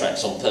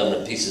contracts on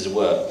permanent pieces of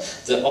work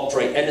that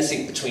operate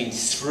anything between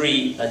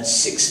 3 and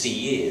 60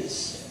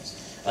 years.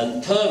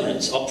 And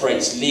permanence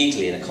operates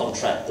legally in a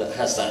contract that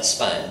has that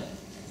span.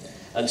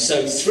 And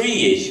so 3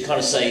 years, you kind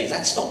of say,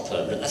 that's not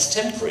permanent, that's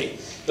temporary.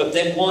 But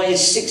then why is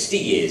 60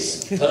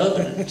 years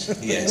permanent?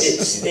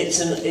 Yes. It's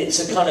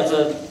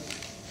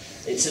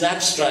an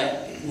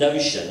abstract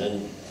notion,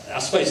 and I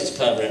suppose it's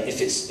permanent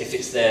if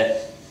it's there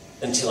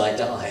until I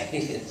die.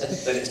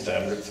 Then it's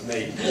permanent for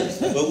me.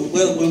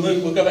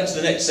 We'll go back to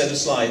the next set of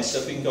slides, so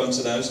if we can go on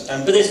to those.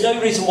 But there's no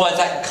reason why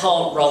that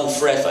can't run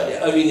forever. It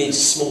only needs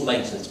a small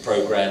maintenance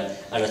programme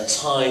and a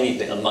tiny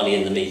bit of money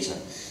in the meter.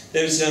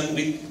 There's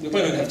we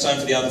probably won't have time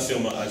for the other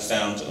film that I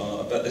found,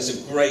 but there's a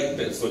great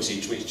bit of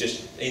footage which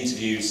just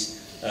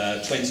interviews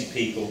 20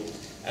 people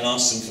and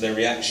asks them for their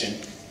reaction.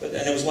 And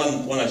there was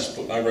one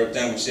I wrote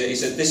down, which he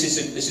said, this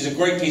is a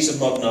great piece of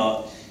modern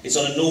art. It's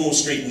on a normal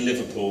street in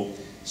Liverpool,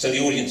 so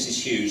the audience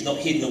is huge, not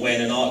hidden away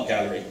in an art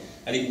gallery,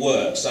 and it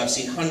works. I've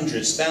seen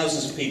hundreds,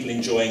 thousands of people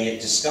enjoying it,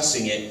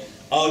 discussing it,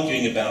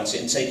 arguing about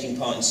it, and taking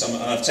part in some.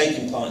 And I've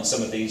taken part in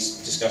some of these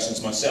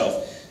discussions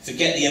myself.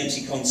 Forget the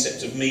empty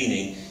concept of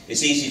meaning.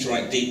 It's easy to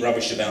write deep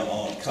rubbish about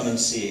art. Come and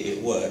see it;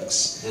 it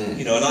works.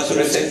 You know, and I thought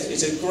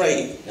it's a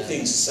great thing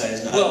to say,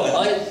 isn't it?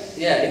 Well,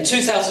 in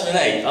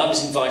 2008, I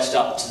was invited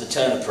up to the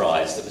Turner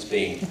Prize that was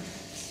being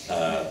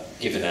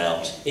given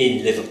out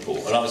in Liverpool,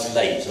 and I was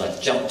late, and I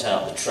jumped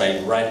out of the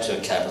train, ran to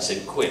a cab, and I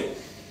said, "Quick,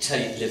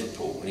 take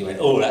Liverpool." And he went,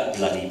 "Oh, that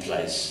bloody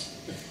place."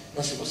 And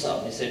I said, "What's up?"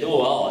 And he said,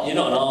 "Oh, art. You're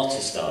not an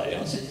artist, are you?"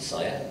 I said, "Yes,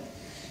 I am."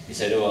 He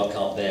said, "Oh, I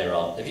can't bear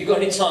art. Have you got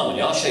any time on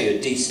you? I'll show you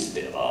a decent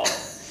bit of art."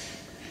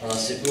 And I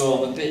said,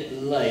 "Well, I'm a bit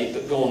late,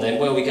 but go on then,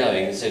 where are we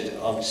going?" He said,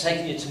 "I'm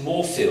taking you to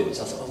Moorfields."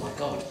 I thought, "Oh my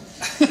God,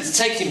 he's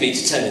taking me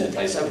to turning the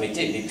place over." And he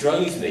did, and he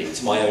drove me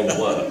to my own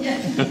work.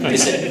 And he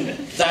said,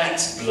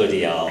 "That's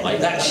bloody art, mate,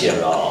 that's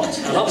your art."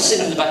 And I was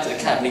sitting in the back of the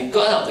cab, and he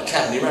got out of the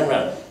cab, and he ran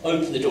around,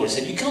 opened the door, and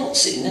said, "You can't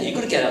sit in there, you've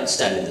got to get out and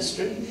stand in the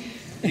street."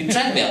 And he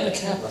dragged me out of the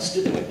cab, and I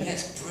stood there and went,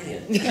 "Yes,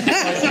 brilliant." I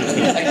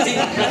didn't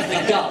have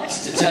the guts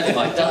to tell him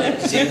I'd done it,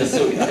 because he would have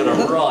thought he was going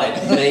to ride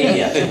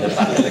maniac in the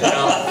back of the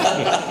car.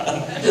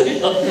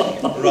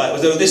 Right,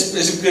 well,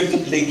 there's a good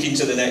link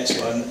into the next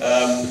one.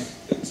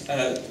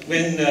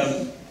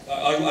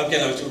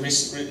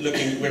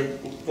 We're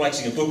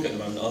writing a book at the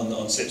moment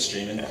on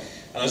Slipstream, and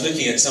I was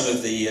looking at some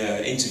of the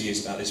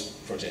interviews about this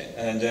project,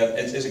 and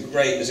there's a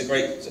great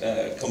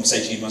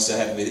conversation you must have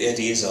had with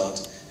Eddie Izzard,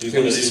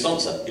 who was the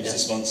sponsor. He was the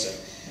sponsor.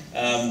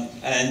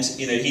 And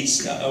you know,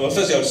 well,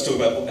 firstly I'll just talk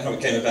about how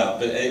it came about,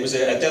 but it was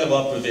a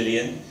Delabar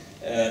Pavilion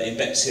in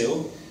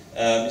Bexhill.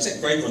 Is that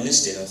Grade 1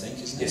 listed, I think,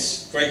 isn't it?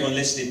 Yes. Grade 1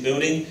 listed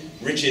building.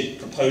 Richard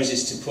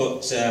proposes to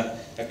put a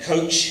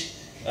coach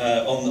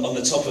on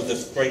the top of the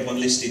Grade 1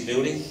 listed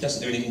building.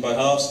 Doesn't do anything by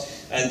halves.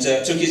 And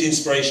took his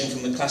inspiration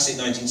from the classic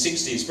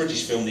 1960s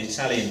British film The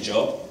Italian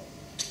Job.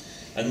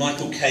 And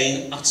Michael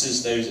Caine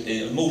utters those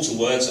immortal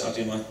words. I'll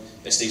do my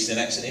best Eastern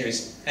accent here.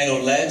 Is, "Hang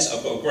on, lads,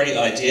 I've got a great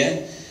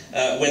idea."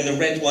 When the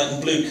red, white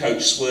and blue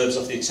coach swerves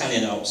off the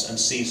Italian Alps and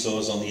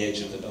seesaws on the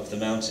edge of the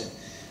mountain.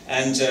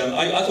 And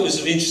I thought it was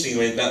interesting the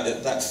way about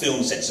that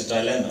film sets a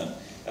dilemma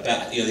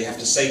about, you know, they have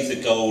to save the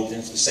gold, they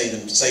have to save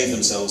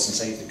themselves and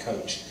save the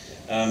coach.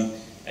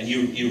 And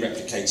you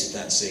replicated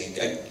that scene.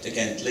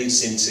 Again, it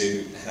leads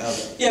into how...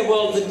 Yeah,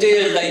 well, the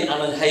dear late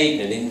Alan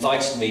Hayden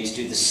invited me to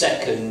do the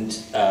second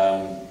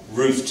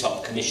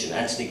rooftop commission.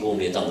 Anthony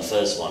Gormley had done the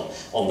first one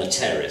on the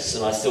terrace,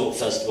 and I thought,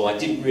 first of all, I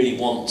didn't really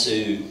want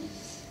to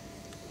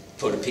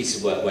put a piece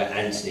of work where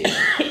Anthony,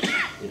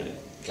 you know,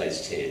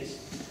 placed his.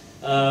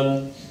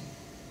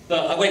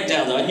 But I went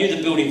down there, I knew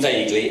the building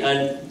vaguely,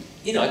 and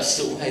you know, I just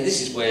thought, hey,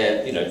 this is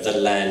where, you know, the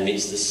land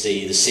meets the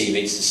sea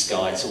meets the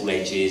sky, it's all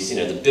edges, you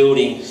know, the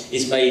building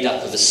is made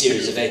up of a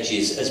series of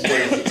edges as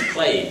well as its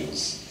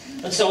planes.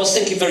 And so I was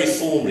thinking very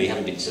formally,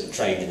 having been sort of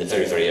trained in the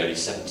very, very early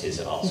 70s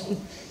at art school.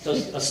 So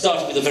I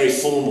started with a very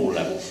formal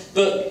level.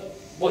 But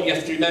what you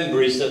have to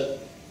remember is that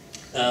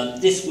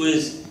this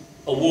was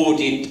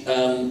awarded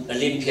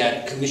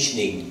Olympiad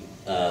commissioning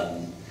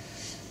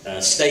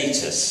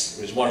status.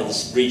 It was one of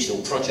the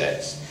regional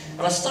projects.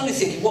 And I started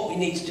thinking what we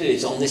need to do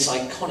is on this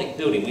iconic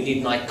building, we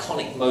need an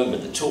iconic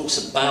moment that talks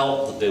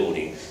about the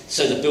building,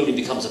 so the building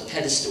becomes a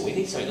pedestal. We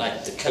need something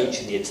like the coach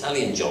in the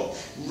Italian Job,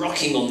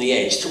 rocking on the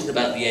edge, talking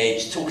about the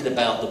edge, talking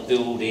about the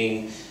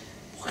building.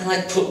 What can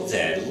I put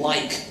there,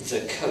 like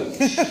the coach?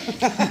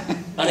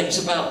 And it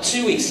was about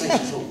 2 weeks later, I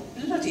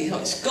thought, bloody hell,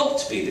 it's got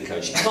to be the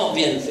coach, it can't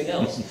be anything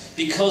else.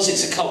 Because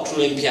it's a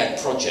cultural Olympiad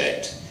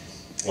project,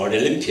 or an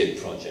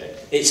Olympiad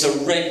project, it's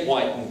a red,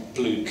 white and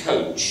blue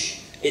coach.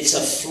 It's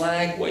a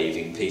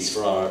flag-waving piece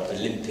for our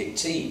Olympic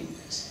team.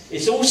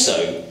 It's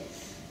also,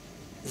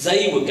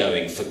 they were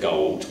going for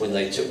gold when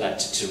they took that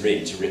to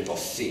Turin to rip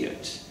off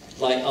Fiat.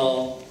 Like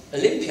our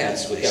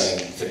Olympiads were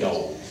going for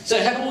gold. So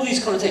it had all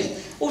these connotations.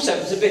 Also,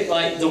 it was a bit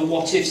like the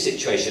what-if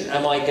situation.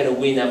 Am I going to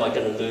win? Am I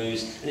going to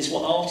lose? And it's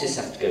what artists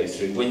have to go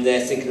through when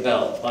they're thinking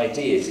about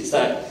ideas. It's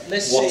that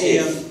let's see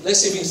if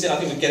we can see. I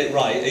think we get it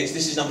right. This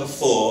is number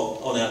 4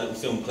 on our little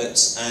film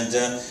clips, and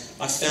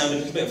I found a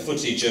little bit of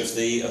footage of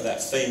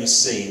that famous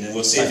scene, and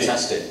we'll see if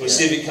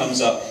it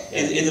comes up.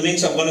 Yeah. In the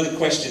meantime, one of the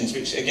questions,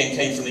 which again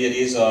came from the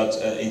Eddie Izzard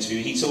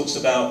interview, he talks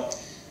about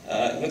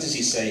what does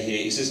he say here?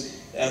 He says.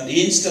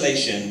 The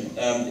installation,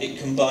 it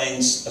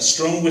combines a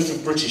strong whiff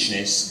of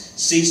Britishness,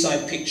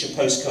 seaside picture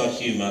postcard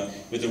humour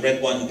with the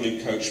red, white and blue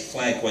coach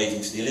flag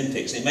waving for the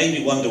Olympics. And it made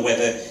me wonder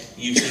whether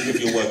you think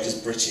of your work as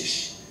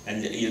British.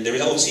 And you know, there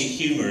is obviously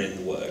humour in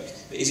the work.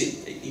 But is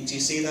it? Do you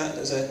see that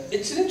as a...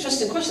 It's an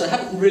interesting question. I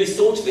haven't really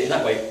thought of it in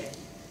that way.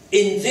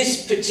 In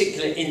this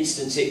particular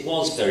instance, it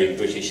was very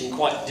British and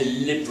quite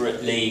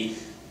deliberately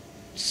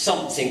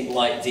something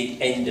like the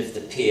end of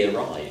the pier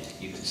ride,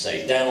 you could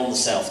say, down on the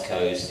south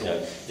coast, you know,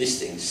 this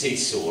thing,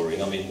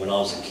 seesawing. I mean, when I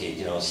was a kid,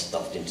 you know, I was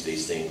stuffed into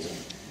these things and,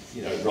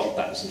 you know, rocked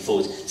backwards and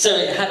forwards. So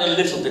it had a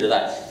little bit of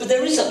that. But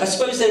there is, I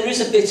suppose there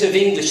is a bit of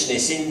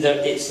Englishness in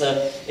that it's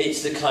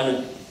the kind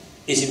of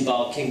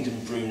Isambard Kingdom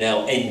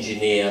Brunel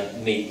engineer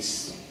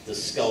meets the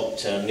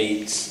sculptor,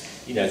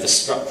 meets, you know, the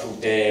structural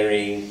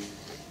daring,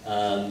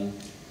 and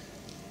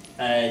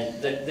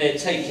they're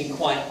taking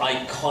quite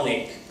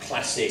iconic,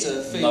 classic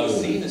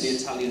moments. Scene of the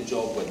Italian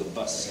Job where the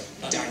bus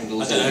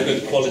dangles. I don't know how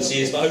good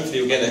quality is, but hopefully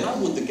you'll get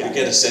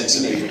a sense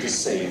of it. Able to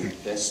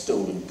save their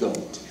stolen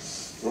gold.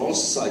 The Royal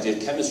Society of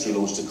Chemistry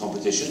launched a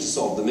competition to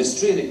solve the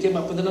mystery, and it came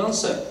up with an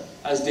answer,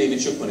 as David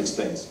Schuckman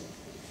explains.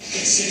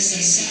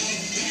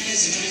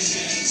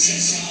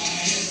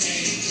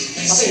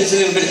 I think there's a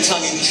little bit of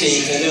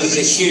tongue-in-cheek and a little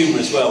bit of humour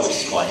as well,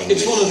 which is quite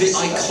English. It's one of the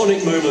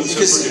iconic moments of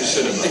British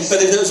cinema.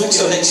 But there was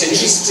also an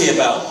eccentricity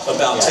about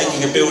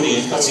taking a building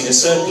and cutting a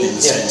circle in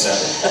the centre,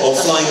 or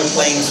flying a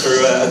plane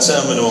through a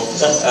terminal.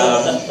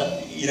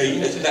 You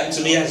know, that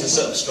to me has a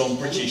sort of strong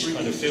British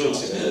kind of feel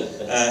to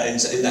it, and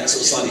that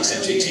sort of slightly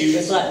eccentric.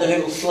 It's like the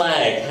little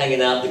flag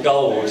hanging out the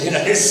gold, you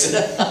know.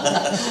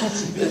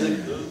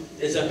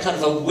 There's a kind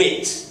of a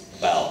wit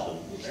about them.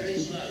 Very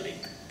slowly.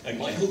 Okay.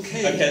 Michael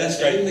Caine. Okay, that's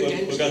great.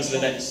 We'll go on to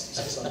the next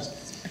exercise.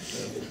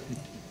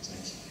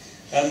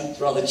 It's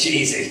rather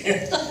cheesy.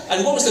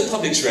 And what was the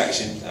public's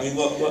reaction? I mean,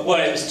 Well,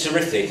 it was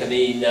terrific. I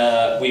mean,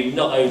 we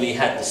not only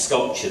had the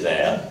sculpture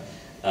there,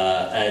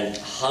 and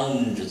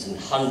hundreds and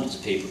hundreds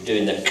of people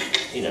doing the,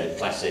 you know,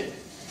 classic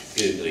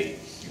Googling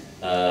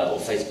or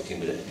Facebooking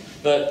with it,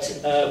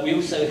 but we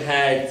also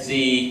had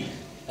the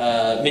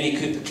Mini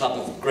Cooper Club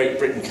of Great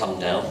Britain come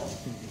down,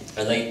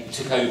 and they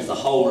took over the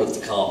whole of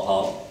the car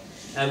park.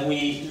 And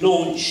we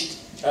launched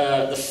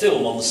the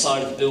film on the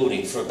side of the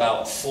building for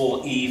about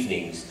 4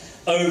 evenings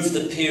over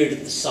the period of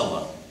the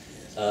summer.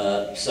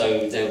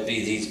 So there would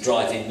be these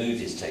drive-in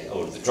movies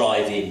or the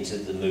drive-in to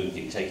the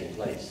movie taking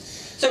place.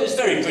 So it was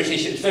very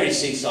British, it was very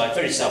seaside,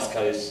 very south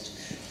coast,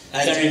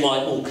 and very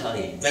Michael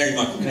Caine. Very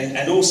Michael Caine.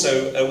 And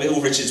also, with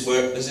all Richard's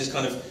work, there's this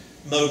kind of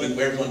moment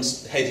where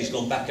everyone's head has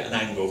gone back at an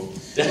angle,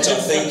 which I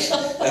think,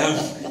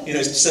 you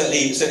know,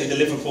 certainly the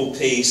Liverpool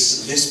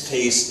piece, this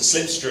piece, the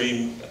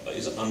Slipstream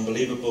is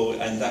unbelievable,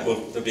 and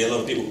there'll be a lot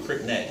of people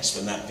crypt next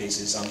when that piece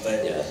is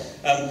unveiled.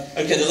 Yeah.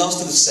 Okay, the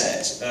last of the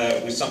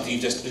set was something you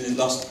just did in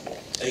the last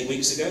 8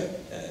 weeks ago.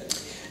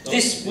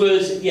 This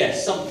was,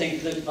 yes, something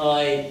that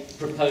I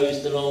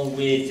proposed along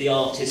with the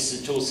artists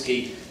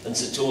Satorsky and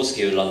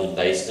Satorsky, who are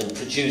London-based and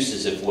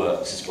producers of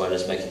works as well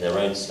as making their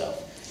own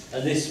stuff.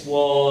 And this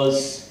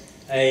was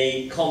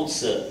a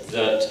concert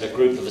that a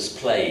group of us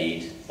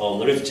played on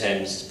the River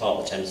Thames as part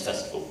of the Thames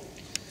Festival,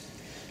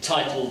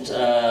 titled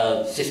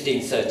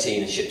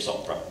 1513, A Ship's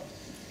Opera,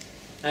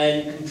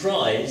 and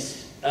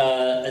comprised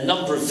a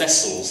number of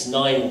vessels,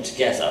 9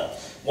 altogether,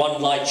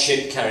 one light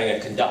ship carrying a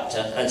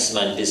conductor,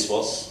 Ansaman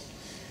Biswas,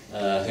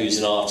 who's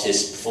an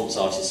artist, performance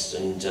artist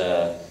and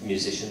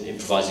musician,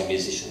 improvising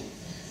musician,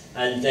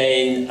 and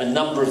then a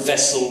number of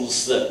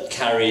vessels that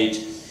carried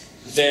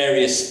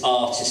various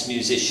artists,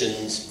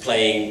 musicians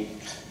playing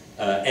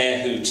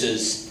air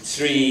hooters,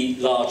 3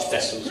 large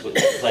vessels which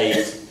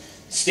played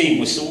steam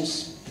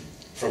whistles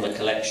from a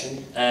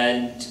collection,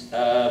 and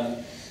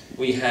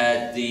we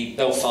had the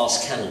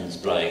Belfast cannons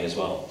blowing as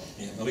well.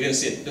 Yeah, well, we're going to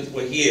see it.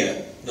 We're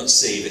here, not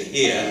see, but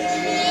here.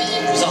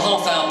 It was a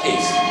half-hour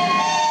piece.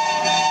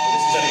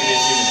 This is only going to be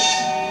a few minutes.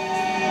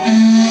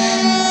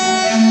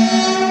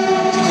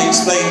 Can you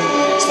explain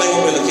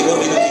what we're looking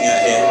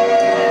at here?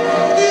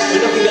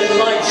 We're looking at the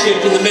lightship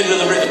in the middle of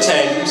the River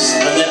Thames,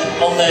 and then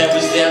on there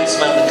was the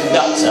Antsman, the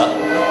conductor,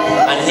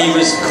 and he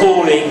was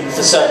calling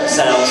for certain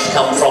sounds to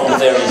come from the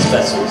various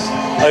vessels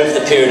over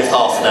the period of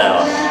half an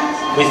hour,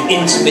 with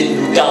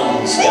intermittent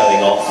guns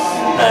going off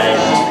and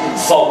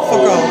fog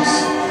horns,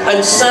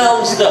 and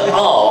sounds that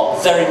are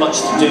very much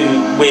to do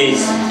with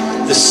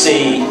the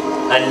sea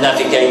and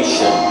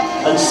navigation,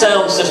 and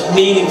sounds that are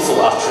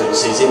meaningful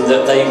utterances in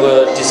that they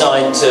were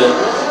designed to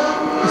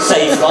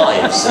save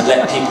lives and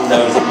let people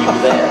know that you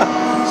were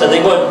there. So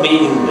they weren't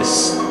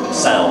meaningless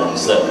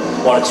sounds that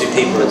 1 or 2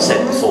 people had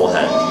said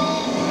beforehand.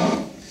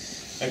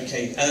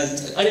 Okay,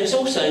 and it was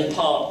also in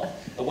part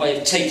a way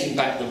of taking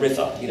back the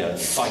river, you know, and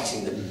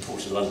fighting the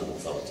Port of London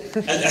Authority.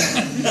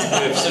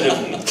 We've sort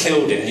of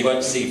killed it, and you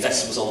won't see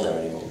vessels on there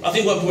anymore. I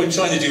think what we're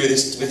trying to do with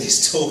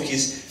this talk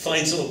is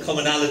find sort of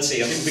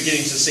commonality. I think we're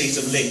beginning to see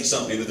some links,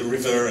 aren't we, with the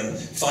river and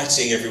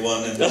fighting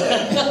everyone, and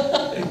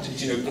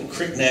you know,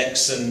 crick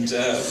necks and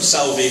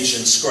salvage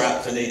and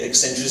scrap and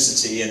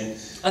eccentricity. And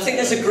I think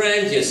there's a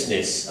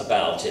grandiousness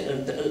about it,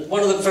 and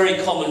one of the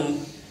very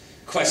common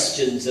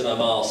questions that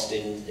I'm asked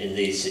in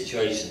these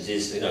situations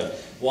is, you know,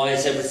 why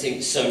is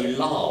everything so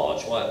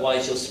large? Why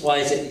is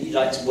it that you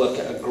like to work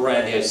at a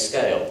grandiose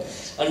scale?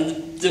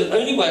 And the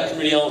only way I can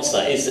really answer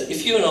that is that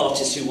if you're an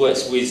artist who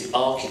works with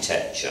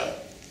architecture,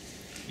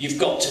 you've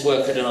got to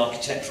work at an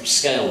architectural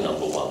scale,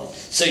 number one.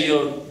 So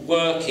you're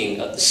working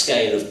at the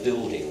scale of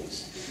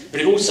buildings. But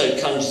it also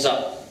conjures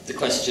up the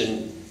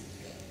question,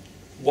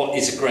 what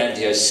is a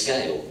grandiose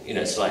scale? You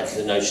know, it's like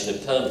the notion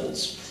of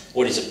permanence.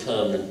 What is a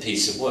permanent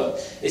piece of work?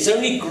 It's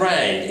only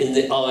grand in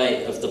the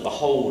eye of the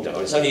beholder,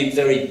 or it's only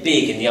very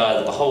big in the eye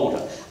of the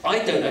beholder. I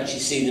don't actually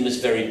see them as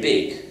very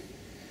big.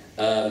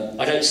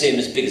 I don't see them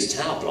as big as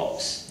tower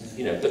blocks,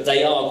 you know, but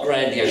they are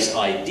grandiose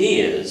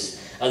ideas,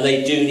 and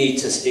they do need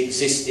to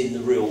exist in the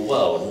real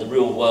world. And the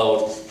real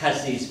world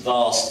has these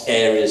vast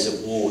areas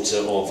of water,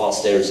 or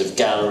vast areas of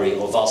gallery,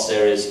 or vast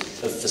areas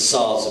of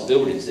facades of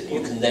buildings that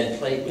you can then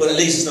play with. Well, it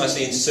leads us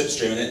nicely into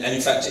Slipstream, and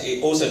in fact,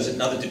 it also there's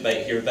another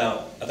debate here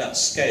about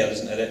scale,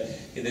 isn't there?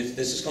 There's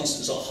this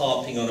constant sort of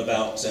harping on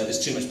about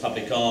there's too much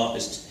public art,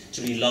 there's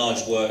too many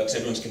large works,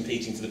 everyone's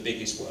competing for the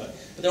biggest work.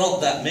 But there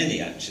aren't that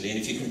many, actually, and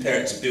if you compare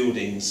it to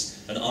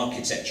buildings and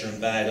architecture and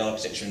bad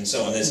architecture and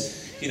so on,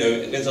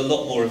 there's a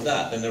lot more of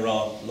that than there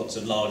are lots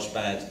of large,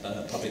 bad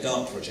public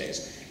art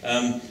projects.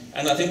 And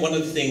I think one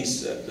of the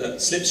things that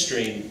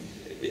Slipstream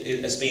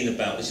has been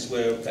about, this is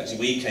where actually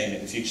we came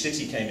in, Future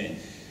City came in.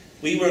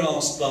 We were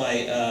asked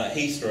by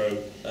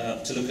Heathrow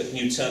to look at the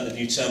new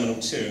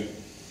Terminal 2.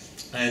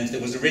 And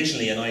there was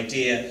originally an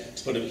idea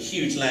to put a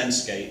huge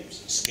landscape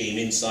scheme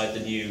inside the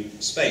new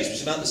space, which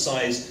is about the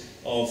size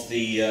of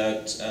the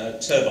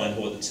turbine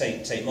hall at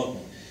the Tate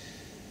Modern.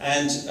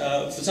 And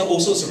for all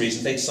sorts of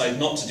reasons, they decided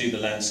not to do the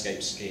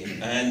landscape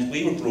scheme. And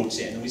we were brought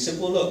in, and we said,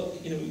 well,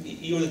 look, you know,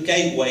 you're the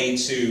gateway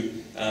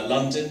to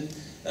London.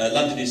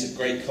 London is a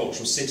great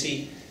cultural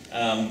city.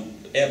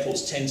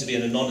 Airports tend to be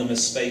in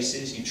anonymous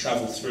spaces. You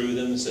travel through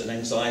them, there's an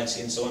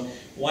anxiety and so on.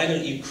 Why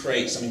don't you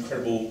create some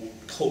incredible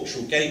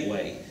cultural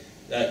gateway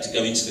to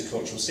go into the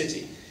cultural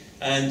city?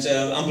 And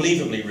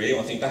unbelievably, really,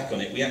 when I think back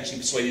on it, we actually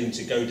persuaded them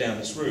to go down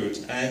this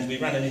route, and we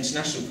ran an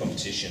international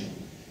competition.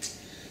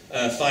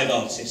 5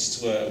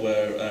 artists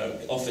were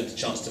offered the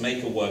chance to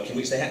make a work in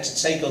which they had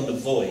to take on the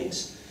void.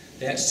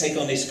 They had to take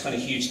on this kind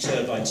of huge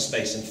turbine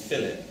space and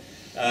fill it.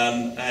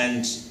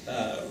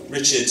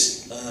 Richard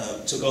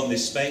took on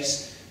this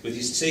space with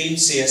his team,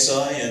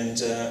 CSI and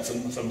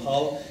from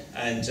Hull,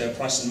 and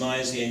Price and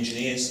Myers, the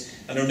engineers.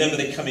 And I remember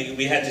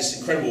we had this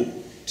incredible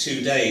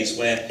 2 days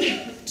where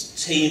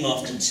team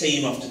after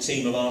team after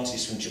team of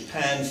artists from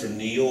Japan, from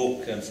New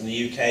York, and from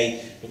the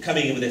UK were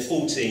coming in with their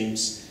full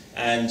teams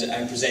and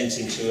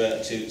presenting to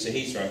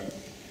Heathrow.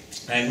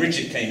 And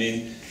Richard came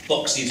in,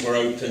 boxes were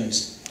opened,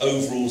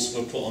 overalls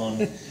were put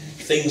on,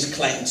 things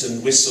clanked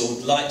and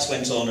whistled, lights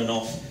went on and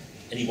off,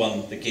 and he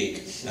won the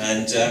gig.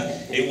 And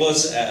it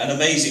was an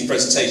amazing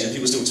presentation.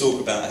 People still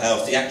talk about how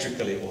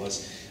theatrical it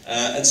was.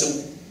 And so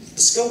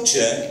the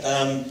sculpture,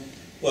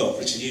 well,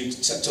 Richard, you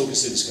talk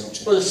us through the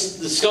sculpture. Well, the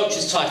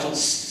sculpture's titled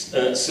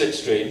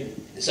Slipstream.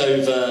 It's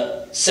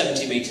over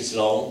 70 metres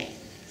long.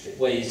 It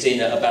weighs in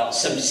at about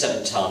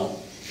 77 tonne.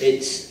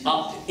 It's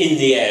up in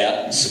the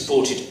air,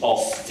 supported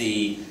off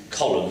the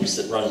columns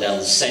that run down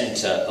the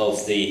centre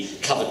of the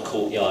covered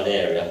courtyard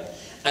area,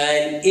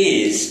 and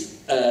is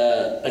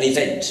an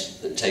event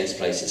that takes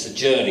place. It's a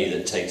journey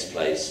that takes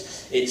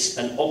place. It's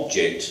an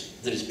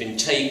object that has been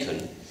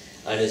taken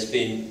and has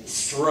been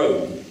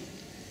thrown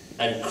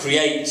and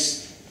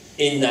creates,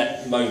 in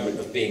that moment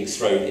of being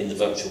thrown in the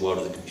virtual world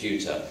of the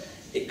computer,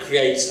 it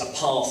creates a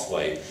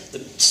pathway. The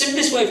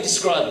simplest way of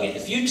describing it,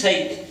 if you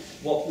take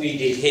what we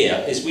did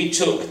here, is we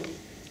took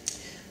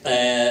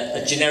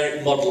a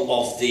generic model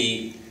of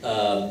the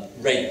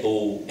Red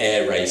Bull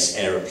air race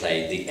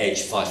aeroplane, the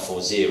Edge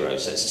 540.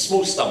 So it's a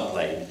small stunt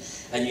plane,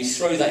 and you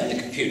throw that in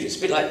the computer. It's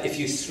a bit like if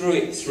you threw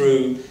it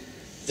through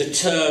the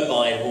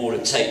turbine hall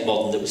at Tate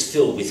Modern that was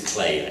filled with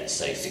clay, let's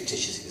say,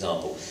 fictitious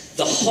example.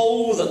 The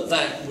hole that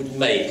that would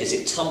make as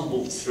it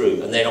tumbled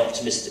through and then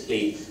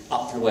optimistically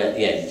up and away at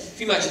the end.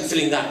 If you imagine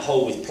filling that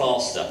hole with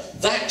plaster,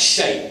 that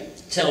shape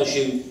tells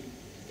you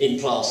in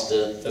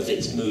plaster of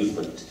its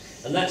movement.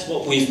 And that's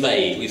what we've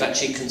made. We've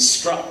actually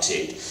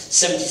constructed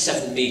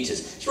 77 metres.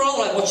 It's rather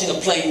like watching a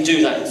plane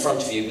do that in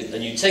front of you,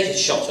 and you take a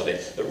shot of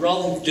it, but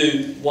rather than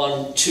do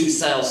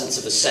 1/2000th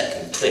of a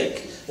second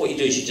click, what you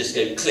do is you just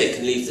go click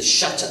and leave the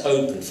shutter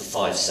open for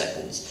 5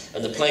 seconds,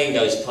 and the plane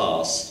goes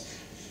past.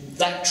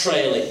 That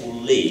trail it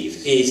will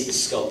leave is the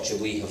sculpture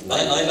we have made.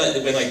 I like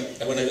that when I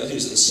think it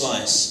was at the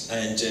Slice,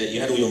 and you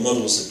had all your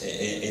models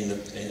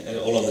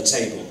all on the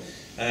table,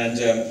 and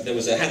there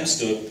was a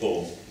hamster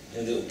ball,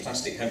 a little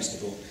plastic hamster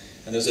ball,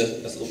 and there was a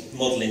little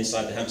model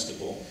inside the hamster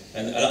ball.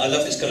 And I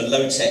love this kind of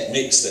low-tech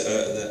mix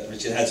that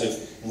Richard has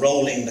of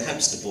rolling the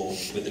hamster ball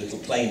with the little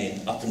plane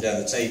in up and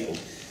down the table.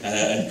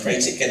 And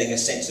getting a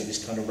sense of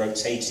this kind of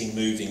rotating,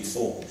 moving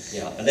form.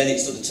 Yeah. And then it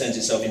sort of turns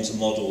itself into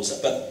models.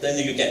 But then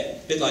you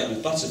get, a bit like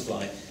with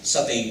Butterfly,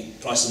 suddenly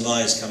Price and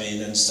Myers come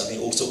in, and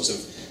suddenly all sorts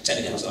of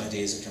technical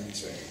ideas are coming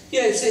through.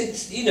 Yeah,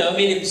 it's you know, I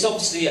mean, it's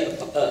obviously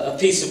a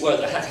piece of work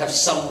that has to have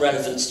some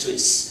relevance to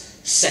its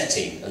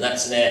setting, and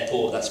that's an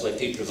airport. That's where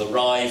people have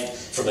arrived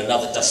from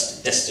another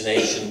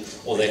destination,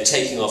 or they're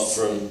taking off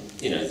from,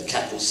 you know, the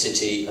capital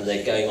city, and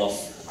they're going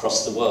off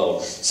across the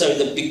world. So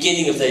the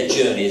beginning of their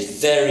journey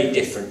is very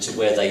different to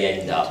where they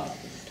end up.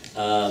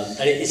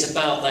 And it's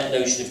about that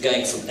notion of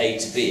going from A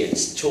to B.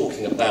 It's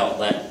talking about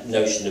that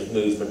notion of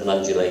movement and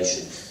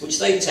undulation, which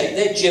they take.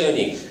 Their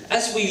journey,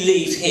 as we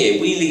leave here,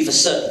 we leave a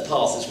certain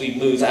path as we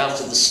move out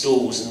of the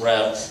stalls and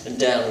round and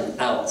down and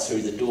out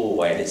through the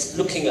doorway. And it's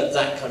looking at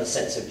that kind of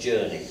sense of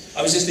journey.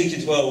 I was just thinking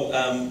as well,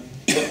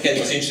 again,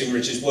 what's interesting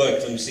with Richard's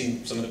work, when we've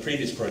seen some of the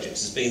previous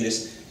projects, has been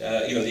this,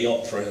 you know, the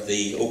opera,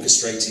 the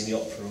orchestrating the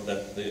opera,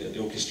 or the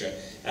orchestra.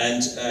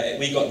 And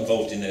we got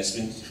involved in this.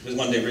 Because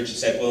one day Richard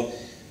said, well,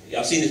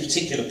 I've seen this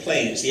particular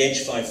plane, it's the Edge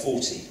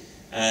 540,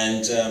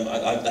 and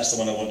that's the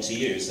one I want to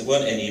use. There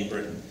weren't any in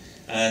Britain.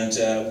 And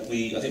I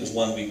think it was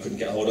one we couldn't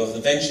get hold of. And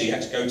eventually you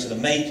had to go to the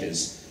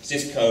makers,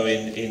 Zivco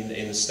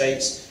in the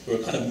States, who are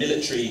a kind of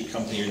military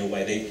company in a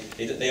way.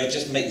 They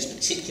just make this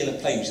particular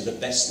plane, which is the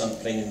best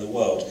stunt plane in the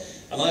world.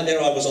 And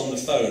I was on the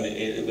phone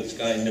with a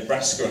guy in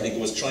Nebraska, I think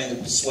it was, trying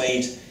to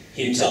persuade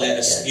him to let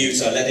us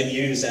let him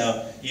use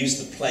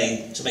the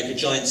plane to make a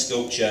giant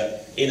sculpture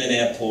in an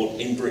airport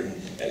in Britain.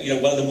 You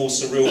know, one of the more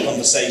surreal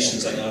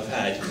conversations I know I've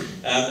had.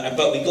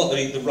 But we got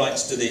the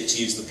rights to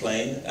use the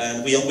plane,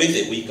 and with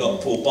it we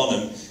got Paul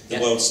Bonham, the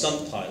world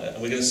stunt pilot.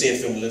 And we're going to see a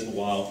film in a little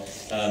while,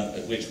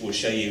 which will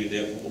show you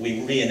that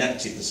we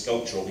reenacted the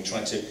sculpture, or we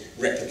tried to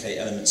replicate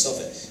elements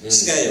of it.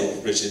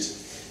 Scale, Richard.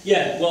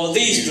 Yeah, well,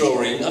 these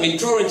drawings, I mean,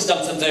 drawings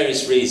done for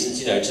various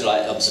reasons, you know, to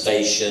like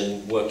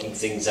observation, working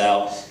things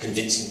out,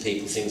 convincing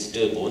people things are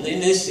doable. And in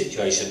this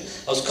situation,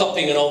 I was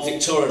copying an old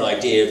Victorian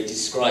idea of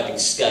describing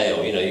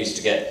scale. You know, you used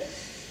to get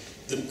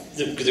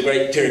the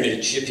Great Pyramid of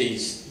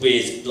Chippies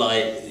with,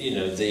 like, you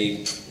know,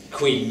 the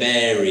Queen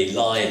Mary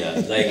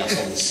liner laying up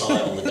on the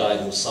side, on the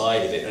diagonal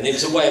side of it. And it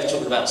was a way of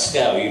talking about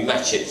scale. You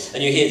match it,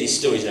 and you hear these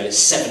stories, you know, it's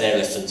 7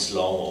 elephants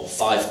long, or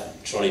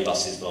 5 trolley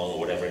buses long, or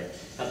whatever it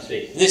happens to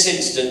be. In this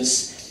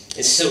instance,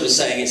 it's sort of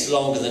saying it's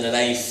longer than an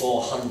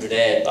A400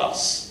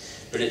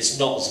 Airbus, but it's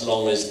not as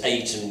long as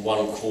 8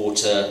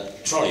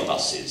 1/4 trolley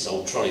buses,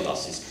 old trolley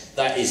buses.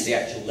 That is the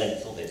actual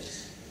length of it.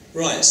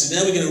 Right, so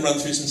now we're going to run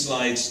through some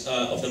slides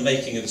of the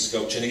making of the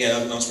sculpture. And again,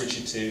 I'm going to ask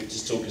Richard to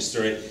just talk us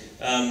through it.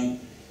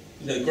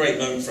 The great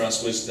moment for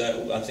us was that,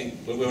 I think,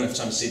 we won't have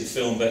time to see the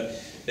film, but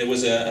there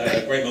was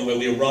a great moment where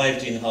we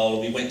arrived in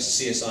Hull, we went to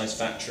CSI's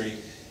factory,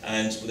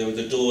 and there were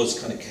the doors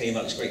kind of came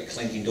up, these great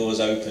clanking doors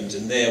opened,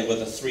 and there were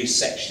the three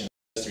sections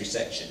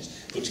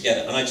put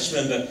together. And I just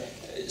remember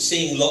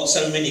seeing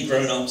so many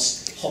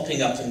grown-ups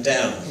hopping up and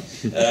down.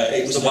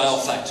 It was the wow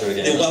factor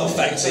again. The wow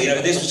factor, you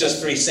know, this was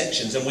just 3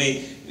 sections, and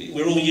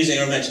we're all using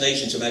our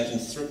imagination to imagine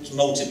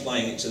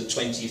multiplying it to the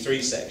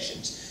 23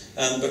 sections.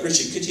 But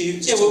Richard, could you...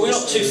 Yeah, well, we're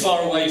not too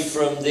far away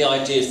from the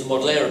idea of the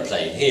model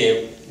aeroplane.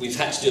 Here, we've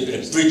had to do a bit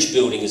of bridge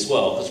building as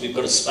well, because we've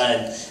got to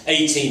span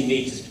 18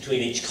 metres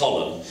between each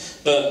column.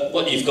 But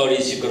what you've got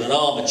is you've got an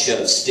armature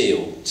of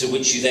steel, to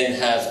which you then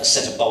have a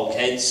set of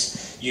bulkheads.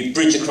 You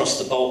bridge across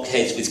the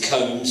bulkheads with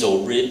combs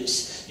or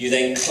ribs. You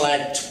then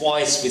clad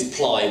twice with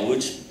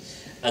plywood.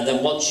 And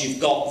then once you've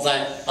got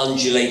that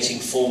undulating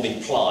form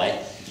in ply,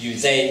 you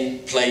then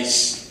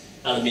place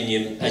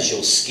aluminium as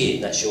your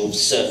skin, that's your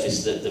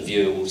surface that the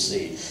viewer will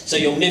see. So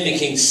you're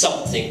mimicking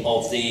something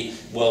of the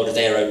world of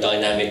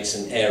aerodynamics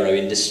and aero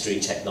industry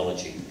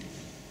technology.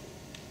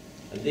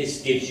 And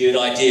this gives you an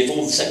idea of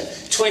all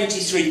the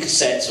 23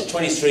 cassettes or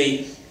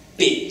 23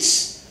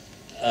 bits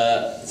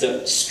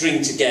that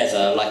string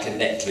together like a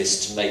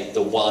necklace to make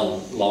the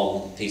one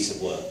long piece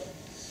of work.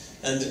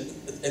 And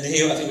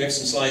here I think we have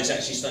some slides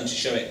actually starting to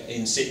show it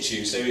in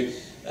situ. So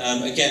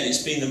again,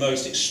 it's been the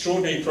most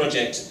extraordinary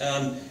project.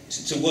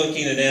 To work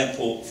in an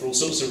airport for all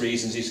sorts of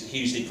reasons is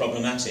hugely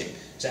problematic.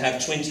 To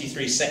have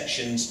 23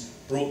 sections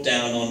brought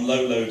down on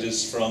low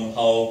loaders from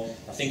Hull,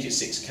 I think it's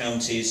 6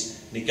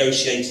 counties,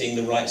 negotiating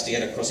the rights to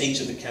get across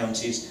each of the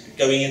counties,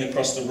 going in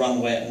across the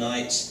runway at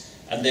night,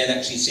 and then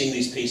actually seeing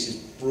these pieces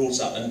brought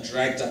up and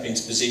dragged up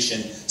into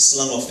position,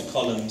 slung off the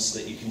columns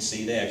that you can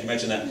see there. If you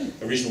imagine that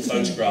original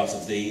photograph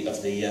of the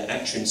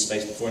atrium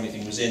space before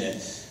anything was in it.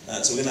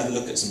 So we're going to have a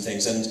look at some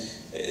things. And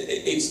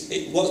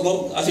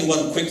I think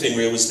one quick thing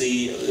really was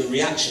the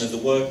reaction of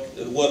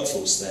the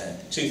workforce there.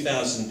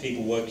 2,000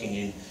 people working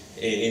in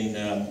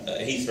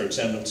Heathrow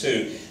Terminal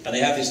 2, and they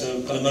have this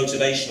kind of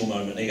motivational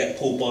moment. They get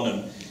Paul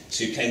Bonham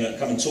to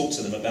come and talk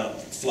to them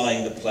about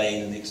flying the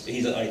plane and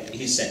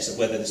his sense of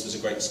whether this was a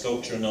great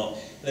sculpture or not.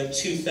 And there were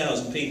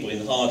 2,000 people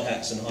in hard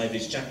hats and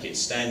high-vis jackets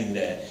standing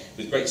there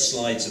with great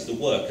slides of the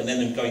work, and then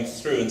them going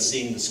through and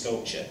seeing the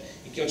sculpture.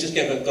 You just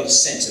got a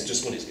sense of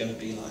just what it's going to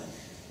be like.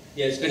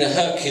 Yeah, it's been a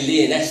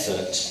Herculean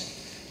effort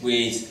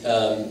with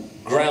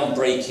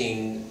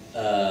groundbreaking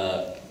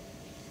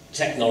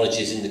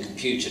technologies in the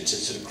computer to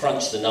sort of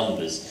crunch the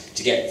numbers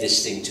to get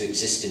this thing to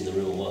exist in the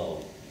real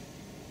world.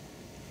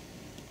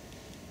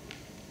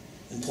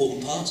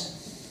 Important part?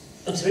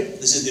 I'm sorry?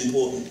 This is the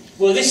important...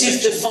 Well, this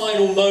is the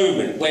final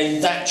moment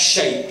when that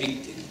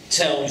shape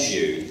tells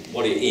you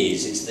what it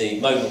is. It's the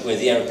moment where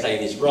the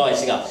aeroplane is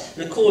rising up.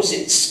 And of course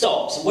it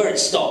stops, and where it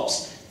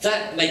stops,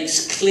 that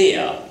makes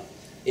clear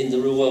in the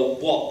real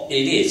world what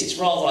it is. It's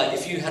rather like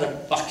if you had a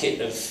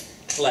bucket of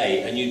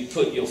clay and you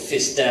put your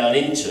fist down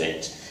into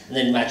it and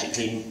then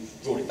magically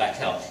brought it back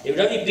out. It would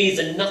only be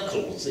the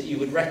knuckles that you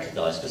would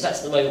recognise, because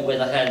that's the moment where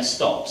the hand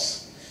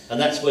stops, and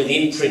that's where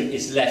the imprint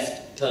is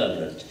left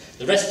permanent.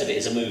 The rest of it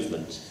is a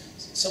movement.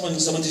 Someone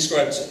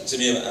described to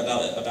me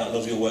about a lot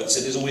of your work,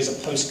 said there's always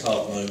a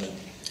postcard moment.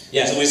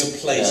 Yeah. There's always a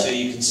place where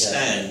you can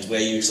stand, where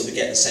you sort of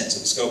get the sense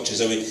of the sculpture.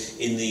 So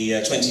in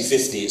the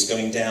 2050, it's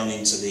going down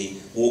into the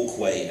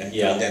walkway and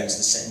going down to the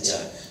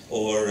centre. Yeah.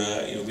 Or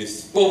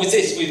with... Well, with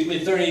this,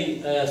 we're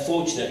very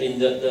fortunate in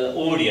that the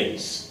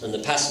audience and the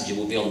passenger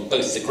will be on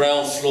both the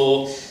ground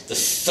floor, the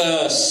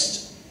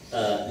first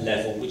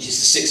level, which is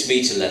the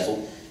 6-metre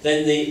level,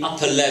 then the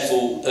upper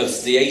level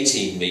of the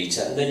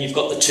 18-metre, and then you've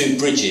got the 2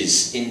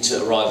 bridges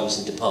into arrivals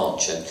and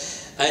departure.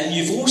 And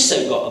you've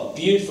also got a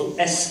beautiful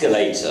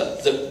escalator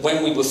that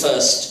when we were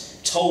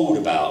first told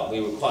about, we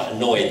were quite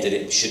annoyed that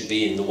it should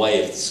be in the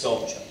way of the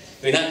sculpture.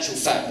 But in actual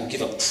fact, will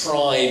give a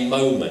prime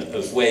moment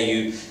of where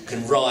you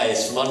can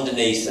rise from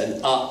underneath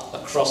and up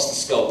across the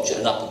sculpture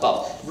and up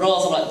above.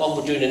 Rather like one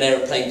would do in an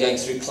aeroplane going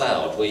through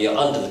cloud, where you're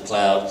under the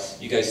cloud,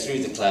 you go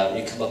through the cloud, and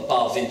you come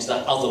above into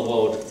that other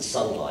world of the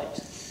sunlight.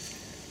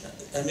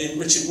 I mean,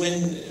 Richard,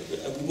 when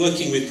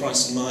working with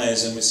Price and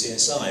Myers and with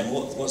CSI,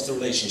 what's the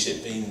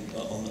relationship been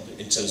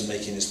in terms of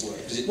making this work?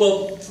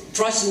 Well,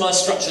 Price and Myers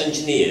Structural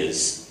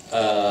Engineers,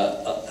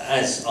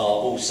 as are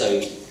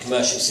also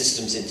Commercial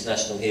Systems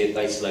International here,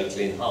 based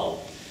locally in Hull,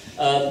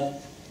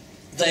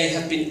 they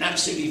have been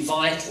absolutely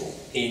vital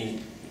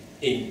in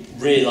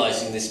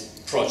realising this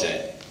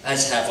project,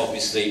 as have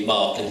obviously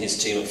Mark and his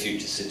team at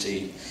Future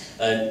City,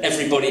 and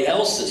everybody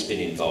else that's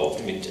been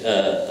involved. I mean,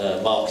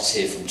 Mark is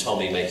here from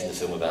Tommy making the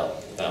film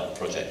about the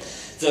project.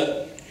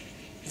 That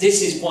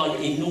this is one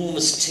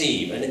enormous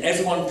team, and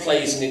everyone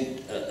plays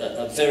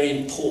a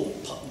very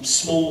important,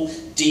 small,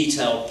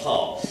 detailed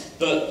part.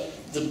 But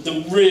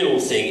the real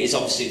thing is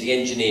obviously the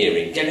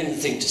engineering, getting the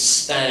thing to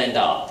stand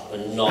up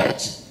and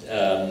not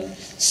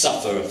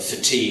suffer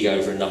fatigue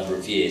over a number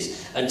of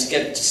years, and to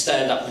get it to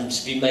stand up and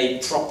to be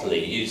made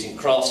properly using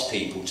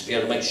craftspeople to be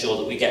able to make sure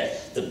that we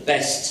get the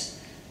best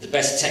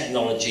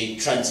technology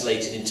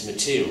translated into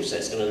materials, so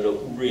it's going to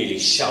look really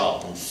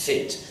sharp and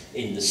fit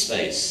in the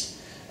space.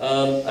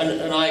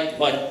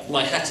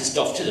 My hat is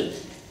doffed to them.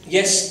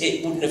 Yes,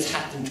 it wouldn't have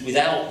happened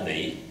without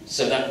me,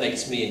 so that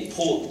makes me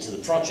important to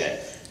the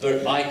project,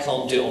 but I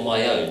can't do it on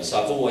my own,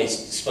 so I've always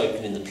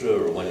spoken in the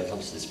plural when it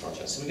comes to this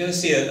project. So we're going to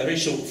see a very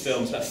short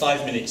film, it's about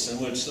 5 minutes, and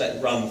we'll just let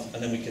it run,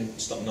 and then we can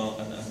stop and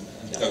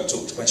go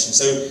talk to questions.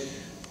 So,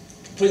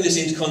 putting this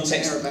into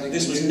context,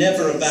 this was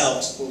never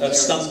about a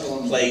stunt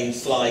plane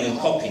flying and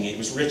popping. It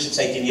was Richard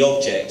taking the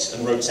object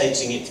and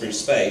rotating it through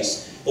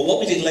space. But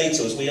what we did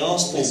later was we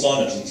asked Paul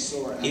Bonham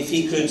if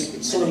he could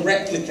sort of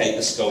replicate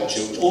the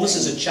sculpture, almost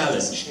as a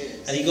challenge.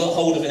 And he got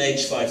hold of an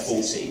Edge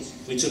 540.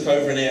 We took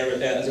over a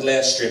little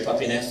airstrip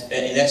up in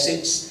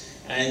Essex,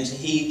 and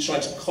he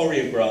tried to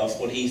choreograph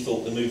what he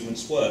thought the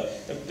movements were.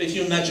 If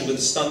you imagine with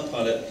a stunt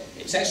pilot,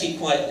 it's actually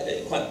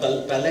quite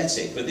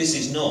balletic, but this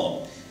is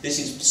not. This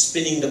is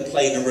spinning the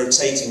plane and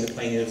rotating the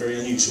plane in a very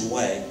unusual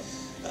way.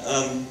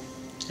 And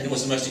it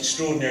was the most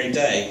extraordinary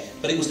day,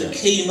 but it was the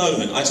key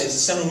moment. I'd say it's a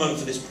seminal moment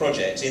for this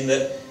project, in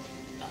that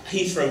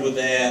Heathrow were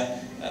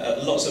there,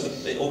 lots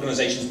of the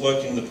organisations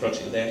working on the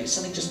project there, and it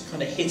suddenly just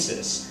kind of hit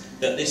us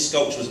that this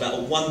sculpture was about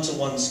a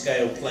one-to-one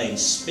scale plane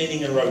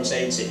spinning and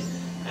rotating,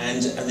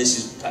 and this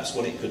is perhaps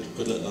what it could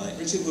look like.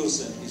 Richard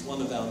Wilson is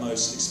one of our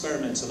most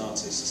experimental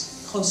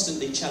artists,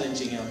 constantly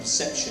challenging our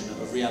perception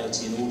of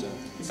reality and order.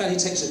 In fact, he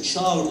takes a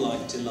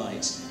childlike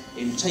delight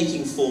in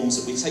taking forms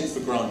that we take for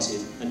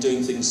granted and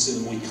doing things to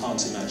them we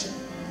can't imagine.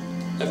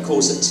 Of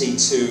course, at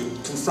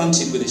T2,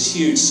 confronted with this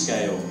huge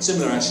scale,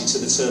 similar actually to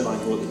the turbine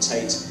core at the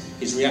Tate,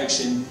 his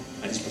reaction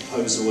and his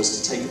proposal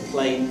was to take a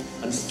plane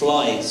and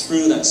fly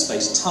through that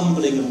space,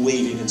 tumbling and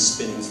weaving and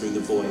spinning through the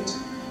void.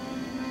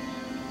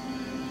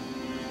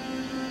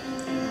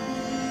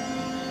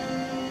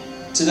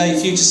 Today,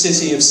 Future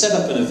City have set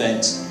up an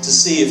event to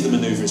see if the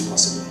manoeuvre is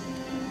possible.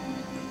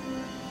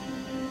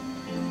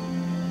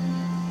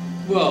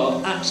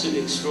 Well,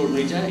 absolutely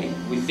extraordinary day.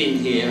 We've been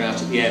here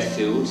out at the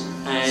airfield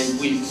and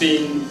we've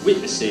been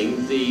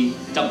witnessing the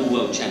double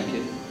world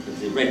champion of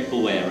the Red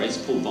Bull Air Race,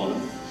 Paul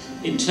Bonham,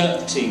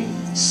 interpreting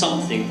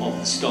something of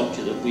the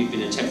sculpture that we've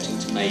been attempting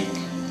to make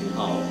in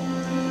Hull.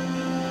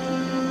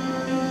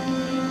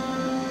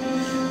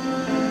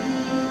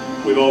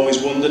 We've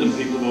always wondered, and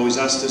people have always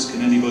asked us,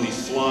 can anybody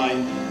fly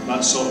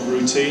that sort of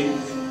routine?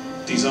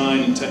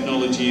 Design and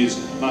technology has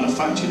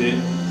manufactured it,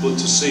 but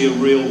to see a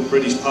real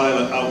British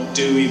pilot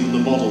outdo even the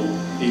model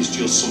is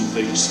just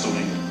something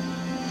stunning.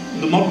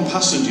 The modern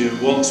passenger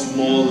wants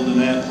more than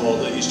an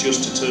airport that is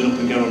just to turn up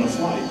and get on a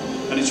flight.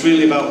 And it's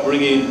really about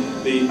bringing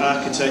the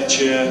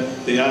architecture,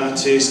 the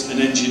artist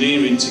and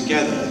engineering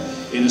together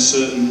in a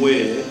certain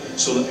way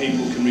so that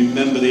people can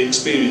remember the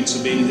experience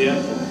of being at the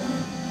airport.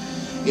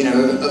 You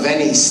know, of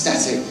any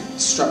static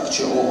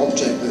structure or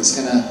object that's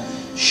going to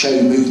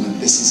show movement,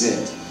 this is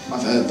it.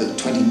 I've heard that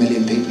 20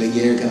 million people a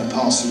year are going to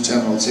pass through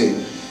Terminal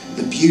 2.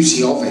 The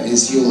beauty of it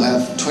is you'll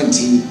have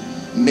 20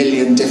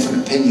 million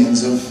different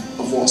opinions of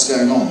what's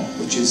going on,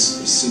 which is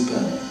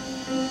superb.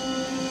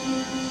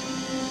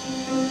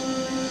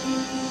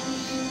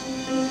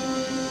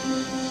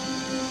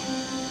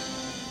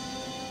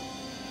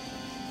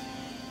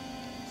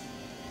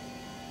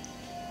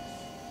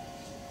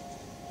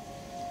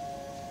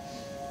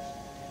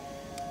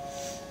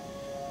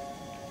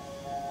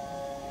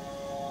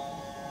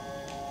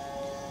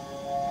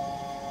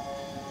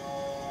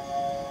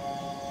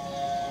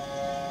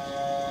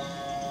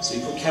 So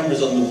we put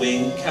cameras on the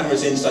wing,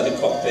 cameras inside the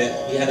cockpit.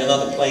 We had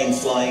another plane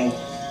flying,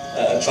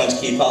 trying to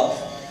keep up,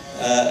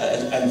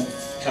 and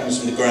cameras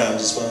from the ground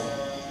as well.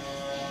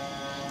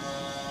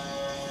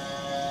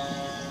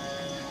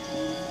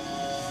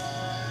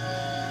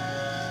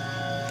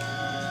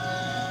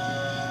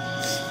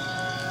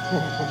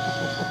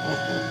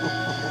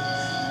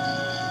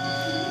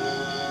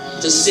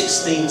 Just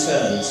 16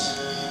 turns.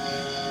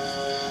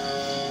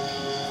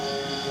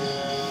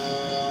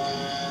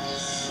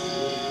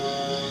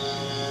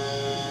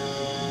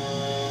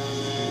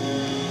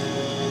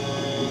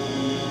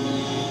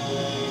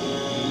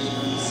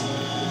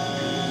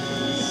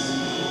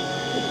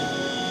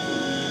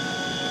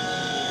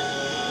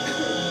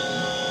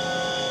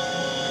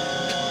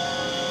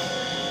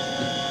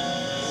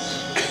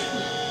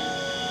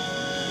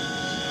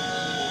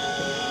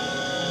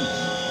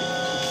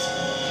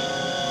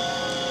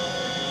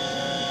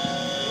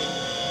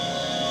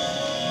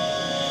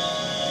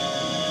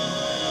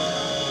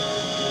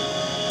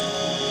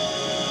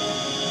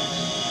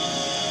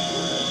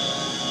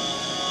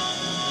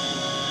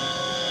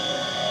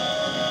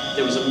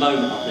 There was a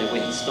moment up there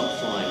where he stopped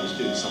flying and was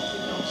doing something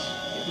else.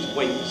 It was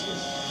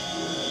weightlessness.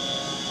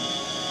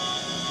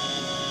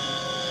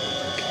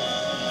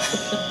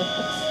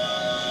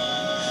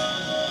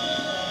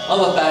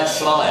 I'm a bad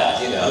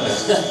flyer, you know, I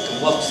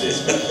can watch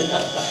this.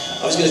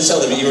 I was going to tell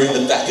them you were in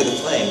the back of the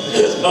plane.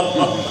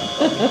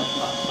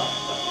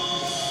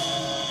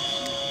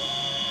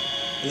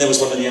 And there was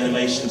one of the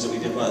animations that we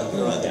did right at the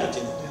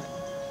beginning.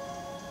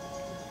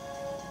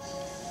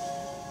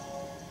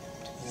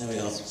 There we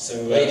are.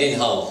 So, Made in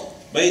Hull.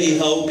 Made in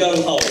Hull, go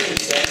Hull.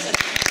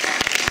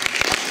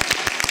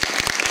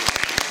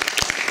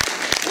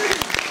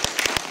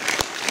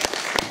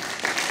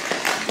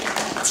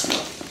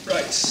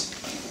 Right.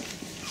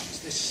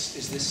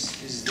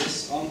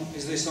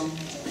 Is this on?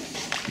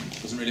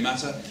 Doesn't really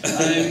matter.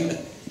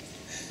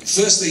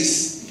 Firstly,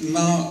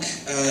 Mark,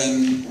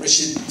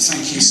 Richard,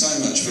 thank you so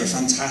much for a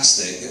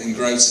fantastic,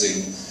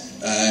 engrossing,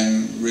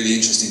 really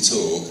interesting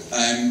talk.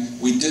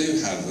 We do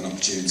have an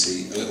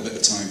opportunity, a little bit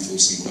of time for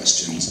some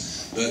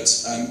questions, but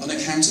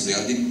unaccountably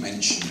I didn't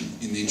mention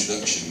in the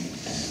introduction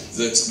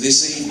that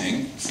this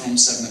evening from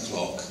 7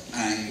 o'clock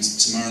and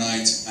tomorrow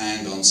night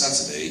and on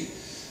Saturday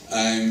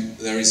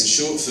there is a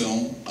short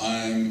film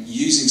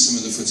using some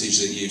of the footage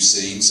that you've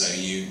seen, so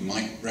you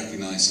might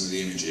recognise some of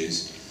the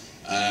images,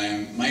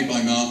 made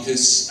by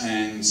Marcus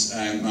and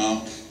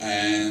Mark,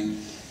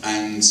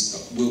 and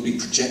will be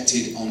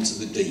projected onto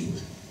the deep.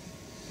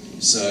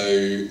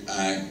 So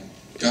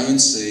go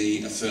and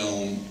see a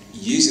film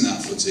using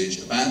that footage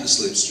about the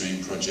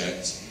Slipstream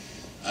project,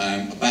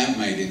 about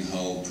Made in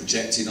Hull,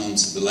 projected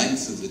onto the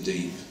length of the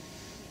deep,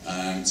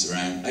 It's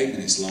around 8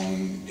 minutes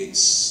long.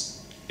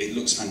 It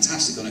looks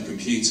fantastic on a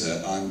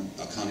computer.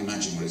 I can't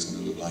imagine what it's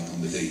going to look like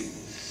on the Deep.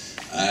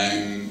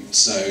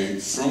 So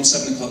from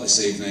 7 o'clock this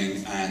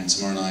evening and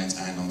tomorrow night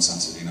and on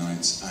Saturday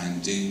night,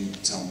 and do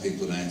tell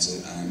people about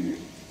it, and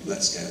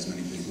let's get as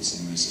many people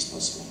seeing this as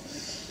possible.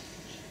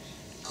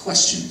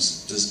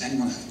 Questions? Does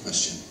anyone have a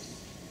question?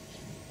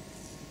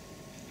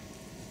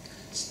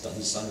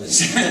 Stunned silence.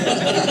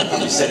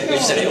 We've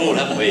said it all,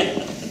 haven't we?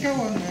 Go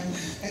on then.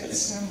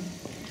 It's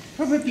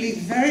probably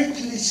very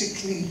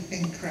politically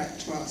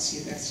incorrect to ask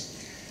you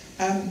this.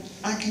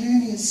 I can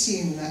only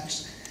assume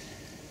that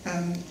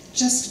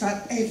just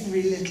about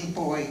every little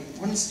boy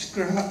wants to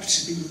grow up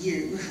to be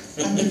you,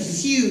 and a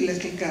few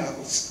little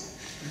girls.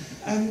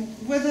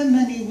 Were there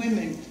many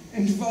women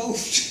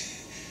involved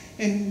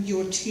in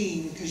your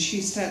team? Because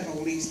you said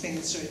all these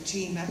things are a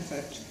team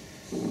effort.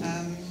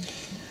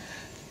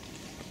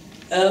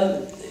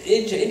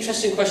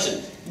 Interesting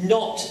question.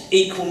 Not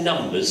equal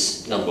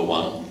numbers, number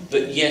one,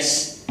 but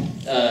yes,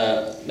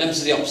 members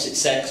of the opposite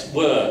sex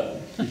were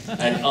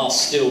and are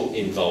still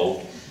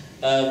involved.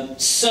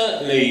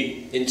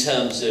 Certainly in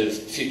terms of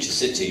Future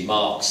City,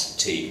 Mark's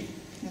team,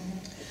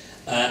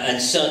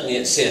 and certainly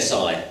at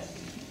CSI,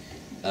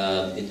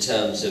 in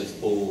terms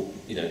of all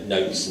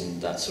notes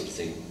and that sort of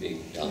thing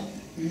being done.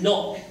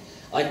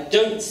 I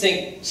don't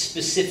think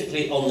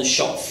specifically on the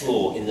shop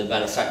floor in the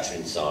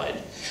manufacturing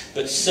side,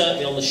 but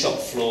certainly on the shop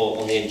floor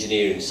on the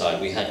engineering side,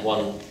 we had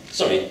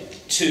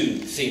two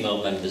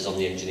female members on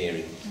the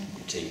engineering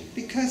team.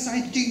 Because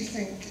I do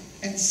think,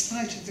 in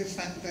spite of the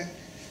fact that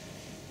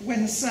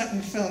when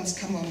certain films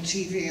come on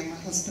TV and my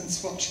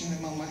husband's watching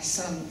them on my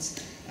son's,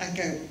 I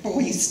go,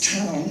 Boys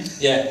Town.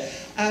 Yeah.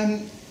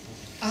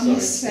 I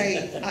must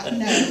say,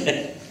 no,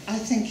 I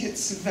think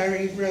it's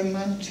very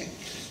romantic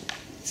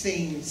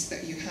themes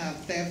that you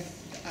have.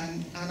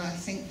 And I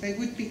think they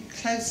would be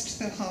close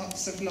to the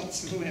hearts of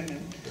lots of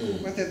women,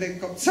 whether they've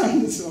got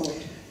sons or...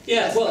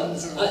 Yeah, well,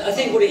 I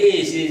think what it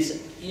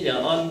is,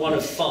 I'm one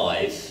of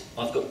 5.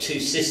 I've got 2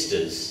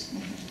 sisters.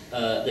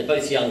 They're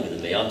both younger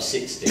than me. I'm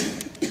 60.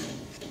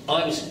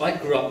 I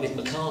grew up with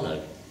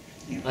Meccano.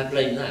 Yeah. I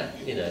blame that.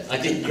 I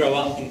didn't grow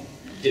up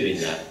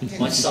doing that.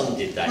 My son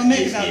did that. Well,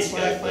 maybe years that's why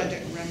I ago, find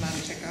it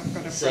romantic. I've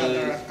got a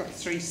brother. I've got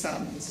 3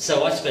 sons.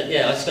 So I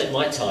spent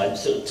my time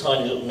sort of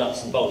tiny little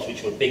nuts and bolts,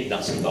 which were big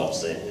nuts and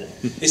bolts then,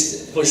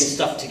 putting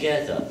stuff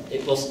together.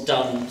 It wasn't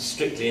done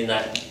strictly in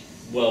that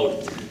world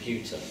of the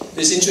computer.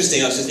 It's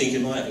interesting. I was just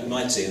thinking,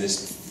 my team. There's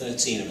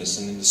 13 of us,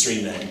 and there's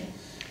 3 men,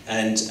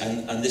 and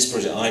this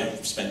project I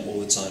spent all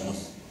the time on.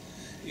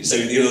 So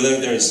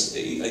there's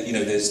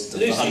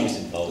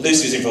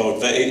Lucy's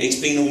involved, but it's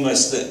been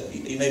almost that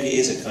maybe it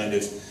is a kind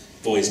of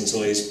boys and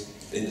toys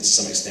to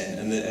some extent,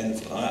 and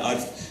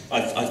I've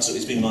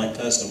it's been my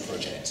personal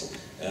project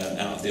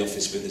out of the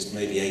office with there's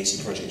maybe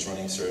 80 projects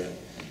running through it.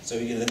 So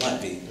there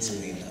might be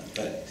something in that,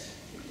 but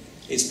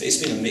it's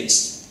been a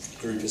mixed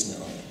group, isn't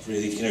it?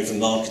 Really, from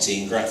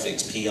marketing,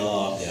 graphics,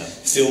 PR,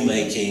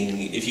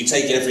 filmmaking. If you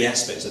take every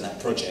aspect of that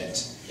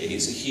project, it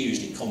is a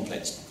hugely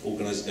complex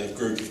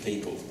group of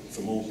people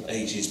from all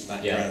ages,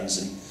 backgrounds,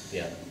 and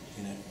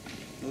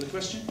Another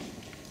question?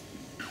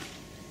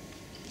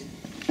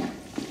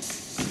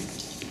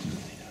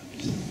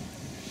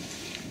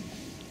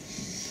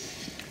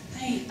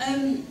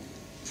 Hey,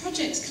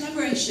 projects,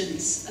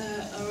 collaborations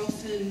are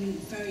often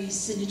very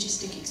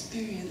synergistic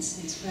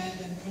experiences where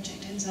the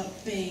project ends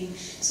up being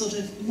sort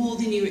of more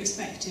than you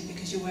expected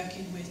because you're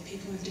working with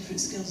people with different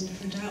skills and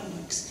different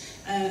outlooks.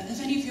 Have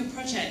any of your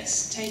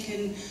projects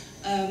taken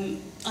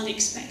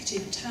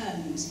unexpected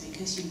turns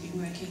because you've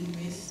been working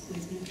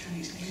with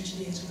mechanics, with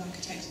engineers, with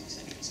architects,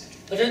 etc., etc.?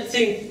 I don't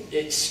think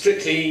it's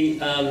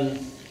strictly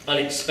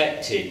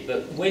unexpected,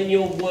 but when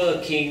you're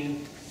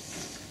working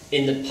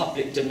in the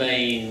public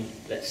domain,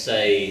 let's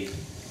say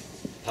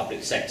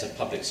public sector,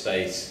 public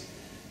space,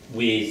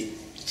 with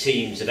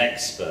teams of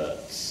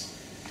experts,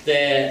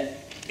 there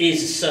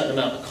is a certain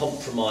amount of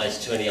compromise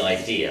to any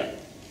idea.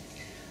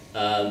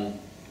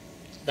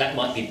 That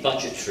might be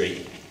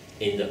budgetary,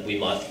 in that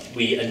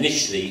we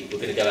initially were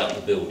going to go out in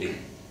the building,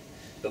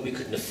 but we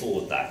couldn't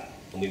afford that,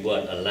 and we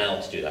weren't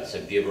allowed to do that, so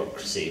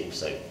bureaucracy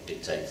also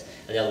dictates.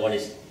 And the other one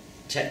is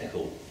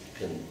technical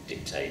can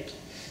dictate.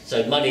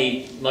 So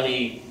money,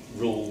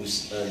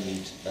 rules,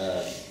 and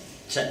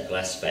technical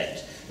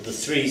aspect are the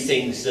 3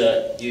 things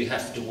that you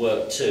have to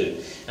work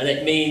to. And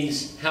it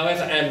means,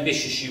 however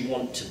ambitious you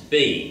want to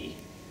be,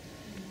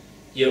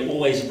 you're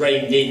always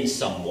reined in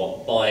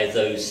somewhat by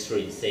those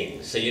 3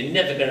 things. So you're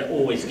never going to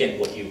always get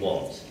what you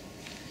want.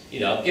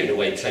 I'm giving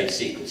away trade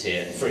secrets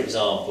here. For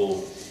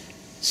example,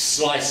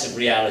 Slice of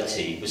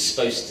Reality was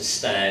supposed to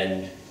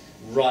stand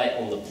right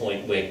on the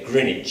point where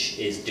Greenwich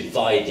is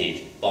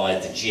divided by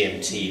the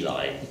GMT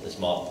line, as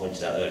Mark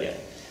pointed out earlier.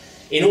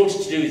 In order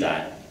to do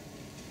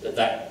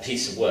that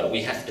piece of work,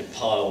 we have to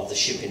pile the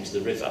ship into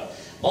the river.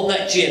 On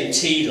that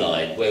GMT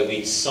line where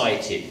we'd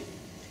sighted,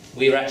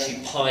 we were actually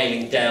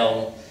piling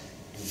down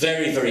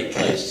very, very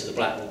close to the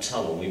Blackwall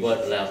Tunnel. We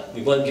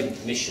weren't given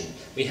permission.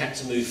 We had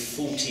to move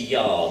 40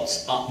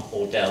 yards up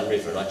or down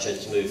river, and I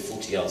chose to move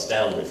 40 yards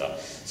down river,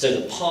 so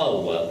the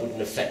pile work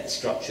wouldn't affect the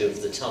structure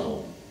of the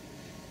tunnel.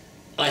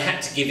 I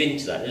had to give in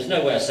to that. There's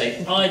no way I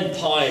say, I'm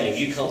piling,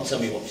 you can't tell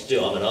me what to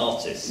do, I'm an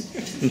artist.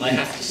 I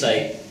have to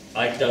say,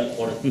 I don't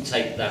want to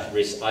take that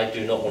risk. I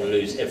do not want to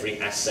lose every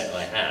asset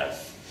I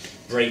have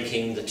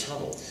breaking the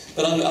tunnel.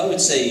 But I would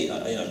say,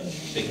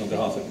 speaking on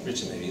behalf of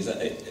Richard maybe, is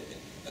that I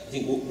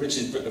think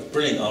Richard's a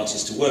brilliant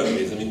artist to work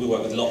with. I mean, we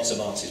work with lots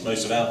of artists.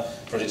 Most of our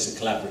projects are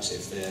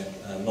collaborative. They're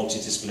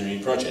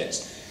multidisciplinary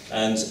projects.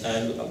 And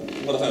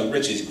what I found with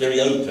Richard is very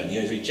open.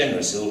 He's very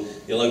generous.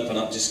 He'll open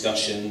up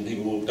discussion.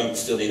 People don't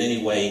feel in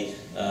any way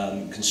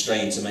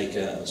constrained to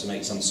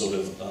make some sort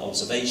of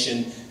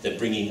observation. They're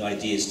bringing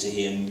ideas to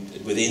him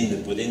within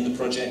the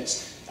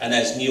projects. And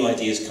as new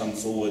ideas come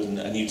forward and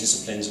new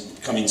disciplines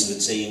come into the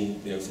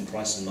team, from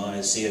Price and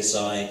Myers,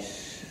 CSI,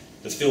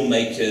 the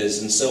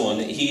filmmakers and so on,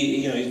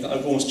 he's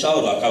almost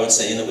childlike, I would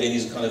say, in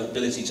his kind of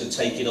ability to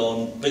take it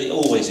on. But it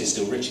always is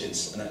still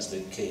Richard's, and that's the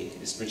key.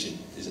 Richard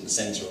is at the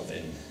centre of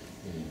it.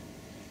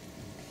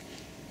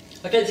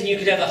 I don't think you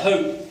could ever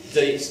hope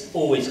that it's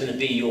always going to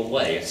be your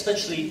way,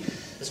 especially,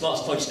 as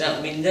Mark's pointed out,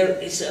 I mean,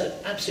 it's an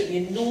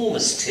absolutely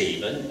enormous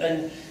team,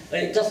 and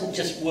it doesn't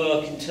just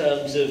work in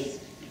terms of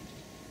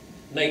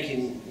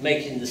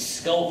making the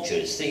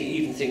sculptures.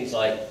 Even things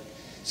like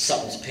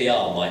Sutton's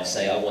PR might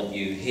say, I want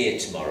you here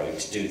tomorrow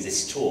to do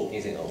this talk. And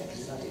you think, oh,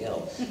 bloody hell,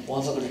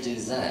 why have I got to do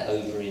that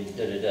over in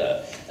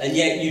da-da-da? And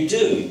yet you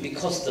do,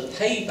 because the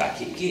payback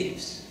it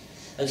gives.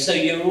 And so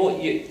you're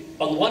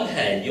on the one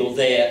hand, you're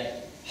there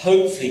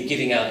hopefully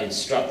giving out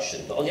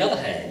instruction, but on the other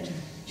hand,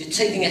 you're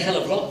taking a hell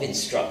of a lot of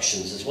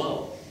instructions as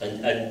well,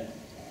 and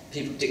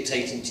people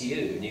dictating to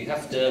you, and you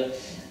have to,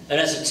 and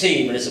as a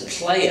team and as a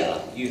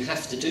player, you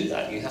have to do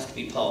that. You have to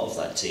be part of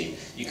that team.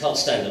 You can't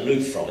stand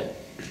aloof from it.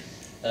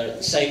 At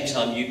the same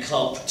time, you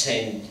can't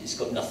pretend it's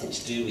got nothing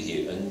to do with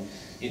you, and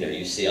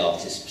you see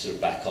artists sort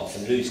of back off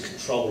and lose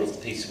control of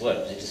the piece of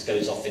work. It just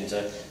goes off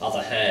into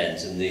other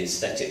hands, and the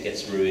aesthetic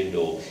gets ruined,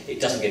 or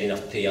it doesn't get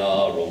enough PR,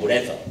 or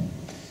whatever.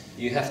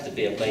 You have to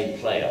be a main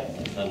player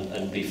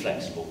and be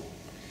flexible.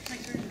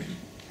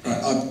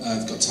 Right,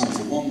 I've got time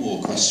for one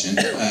more question,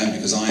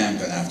 because I am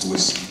going to have to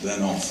whisk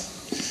them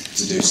off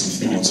to do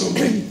some more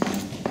talking.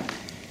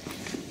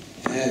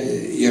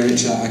 Yeah,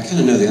 Richard, I kind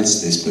of know the answer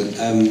to this, but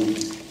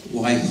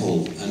why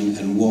Hull,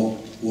 and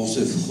what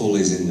of Hull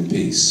is in the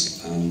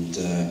piece? And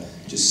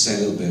just say a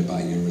little bit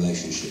about your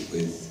relationship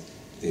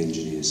with the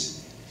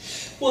engineers.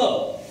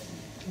 Well,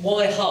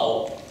 why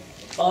Hull?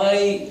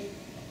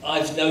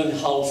 I've known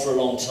Hull for a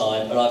long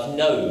time, and I've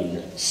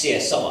known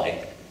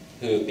CSI,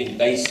 who have been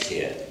based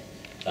here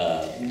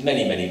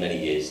many, many,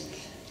 many years.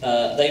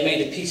 They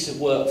made a piece of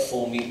work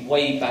for me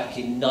way back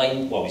in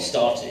we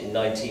started in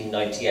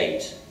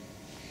 1998,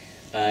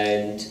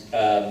 and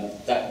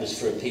that was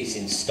for a piece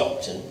in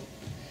Stockton.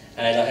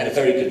 And I had a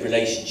very good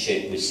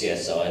relationship with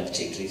CSI, and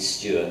particularly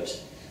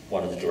Stuart,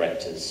 one of the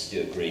directors,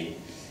 Stuart Green.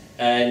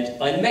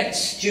 And I met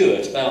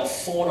Stuart about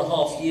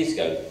 4.5 years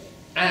ago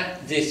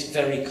at this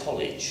very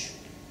college.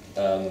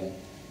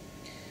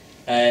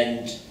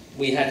 And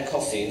we had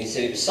coffee, and he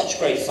said it was such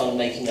great fun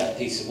making that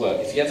piece of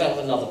work. If you ever have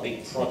another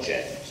big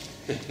project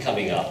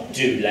coming up,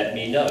 do let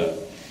me know.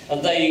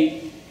 And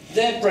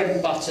their bread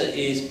and butter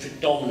is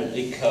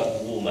predominantly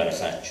curtain wall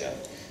manufacture.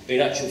 But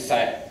in actual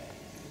fact,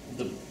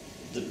 the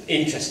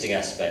interesting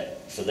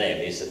aspect for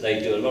them is that they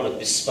do a lot of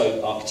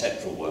bespoke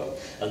architectural work,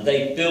 and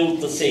they build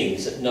the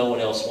things that no one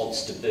else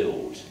wants to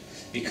build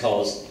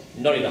because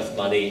not enough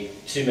money,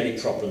 too many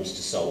problems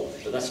to solve.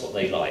 But that's what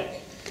they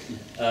like.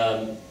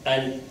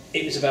 And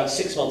it was about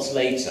 6 months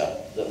later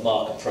that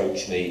Mark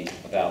approached me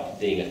about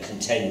being a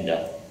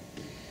contender.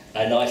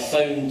 And I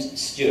phoned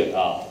Stuart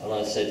up and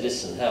I said,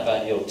 listen, how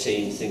about your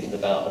team thinking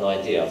about an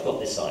idea? I've got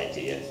this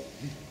idea.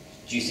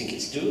 Do you think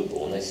it's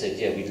doable? And they said,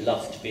 yeah, we'd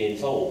love to be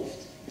involved.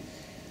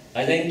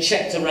 I then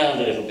checked around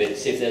a little bit to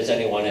see if there's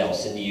anyone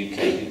else in the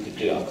UK who could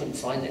do it. I couldn't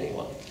find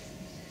anyone.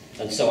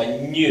 And so I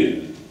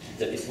knew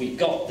that if we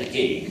got the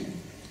gig,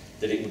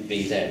 that it would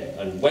be them.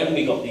 And when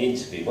we got the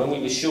interview, when we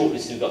were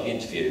shortlisted and got the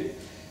interview,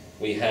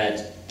 we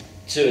had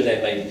 2 of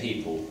their main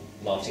people,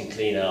 Martin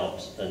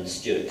Cleanout and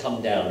Stuart,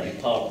 come down and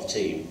be part of the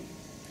team.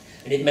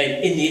 And it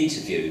meant in the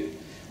interview,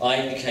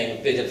 I became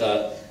a bit of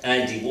a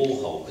Andy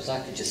Warhol, because I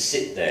could just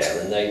sit there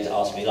and they'd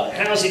ask me, like,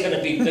 how's it going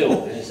to be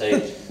built? And I'd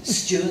say,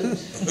 Stuart,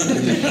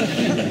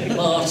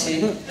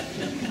 Martin,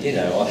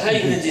 or how are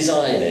you going to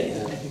design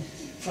it?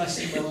 Price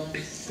and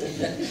Myers.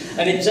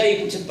 And I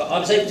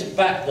was able to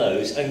back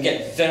those and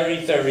get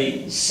very,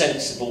 very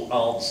sensible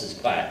answers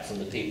back from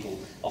the people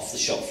off the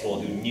shop floor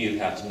who knew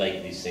how to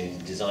make these things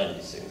and design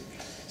these things.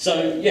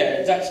 So,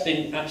 yeah, that's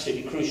been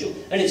absolutely crucial.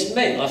 And it's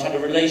meant I've had a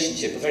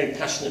very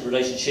passionate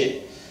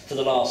relationship for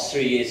the last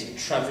 3 years of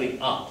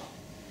travelling up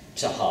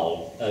to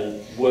Hull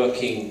and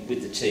working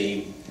with the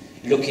team,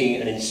 looking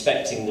and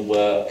inspecting the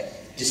work,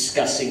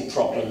 discussing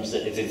problems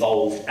that have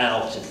evolved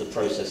out of the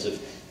process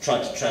of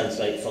trying to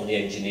translate from the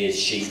engineer's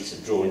sheets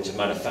of drawing to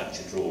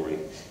manufactured drawing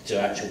to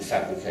actual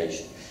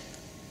fabrication.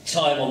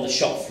 Time on the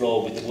shop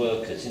floor with the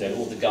workers, you know,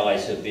 all the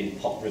guys who have been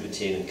pot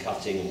riveting and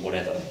cutting and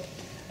whatever.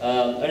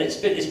 And it's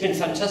been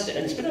fantastic,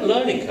 and it's been a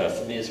learning curve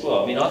for me as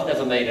well. I mean, I've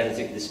never made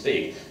anything this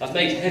big. I've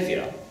made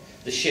heavier.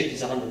 The ship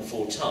is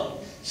 104 tonne,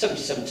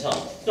 77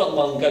 tonne. It's not the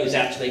one that goes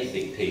out to make a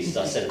big piece, as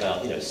I said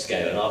about, you know,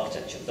 scale and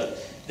architecture, but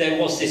there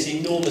was this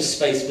enormous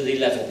space with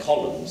 11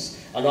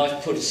 columns, and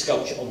I've put a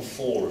sculpture on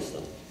 4 of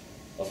them,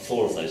 of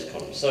 4 of those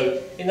columns.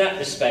 So in that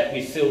respect,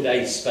 we filled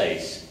a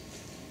space,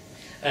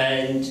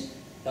 and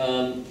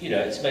you know,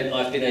 it's meant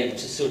I've been able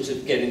to sort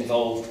of get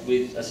involved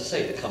with, as I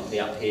say, the company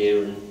up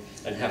here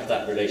and have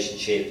that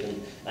relationship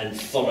and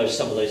follow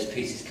some of those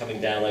pieces coming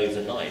down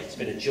overnight. It's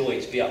been a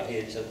joy to be up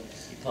here to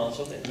be part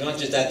of it. And I'd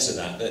just add to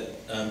that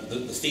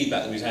the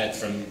feedback that we've had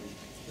from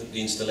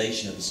the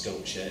installation of the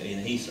sculpture in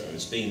Heathrow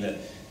has been that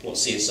what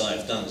CSI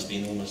have done has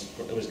been almost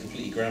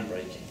completely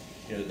groundbreaking.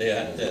 You know,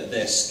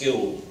 their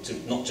skill to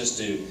not just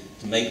to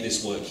make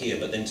this work here,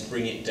 but then to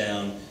bring it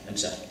down and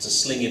to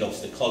sling it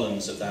off the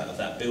columns of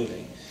that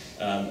building,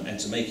 and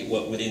to make it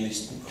work within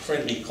this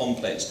incredibly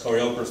complex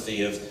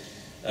choreography of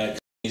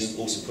companies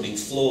also putting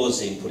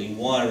floors in, putting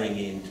wiring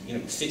in, you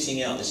know,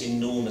 fitting out this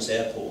enormous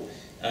airport,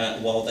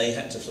 while they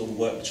had to sort of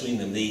work between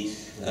them. The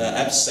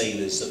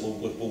abseilers that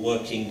were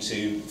working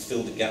to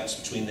fill the gaps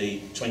between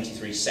the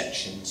 23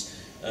 sections.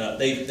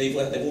 They've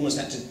almost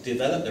had to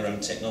develop their own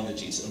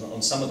technologies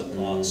on some of the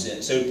parts.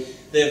 Yeah. So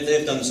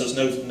they've done themselves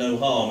no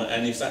harm,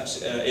 and in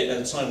fact,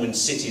 at a time when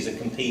cities are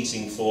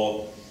competing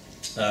for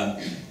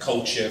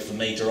culture, for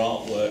major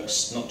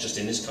artworks, not just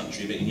in this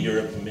country but in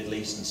Europe and Middle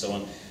East and so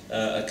on,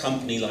 a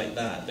company like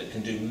that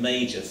can do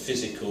major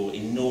physical,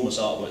 enormous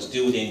artworks,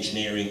 deal with the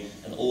engineering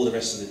and all the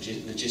rest of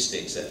the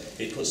logistics,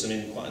 it puts them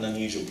in quite an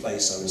unusual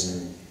place, I would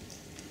say.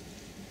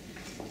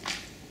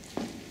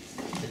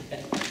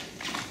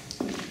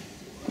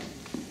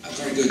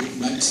 Very good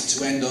note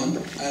to end on.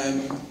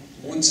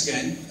 Once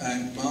again,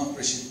 Mark,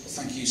 Richard,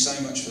 thank you so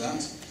much for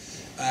that.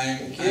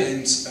 And can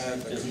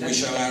we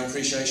show our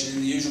appreciation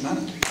in the usual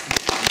manner?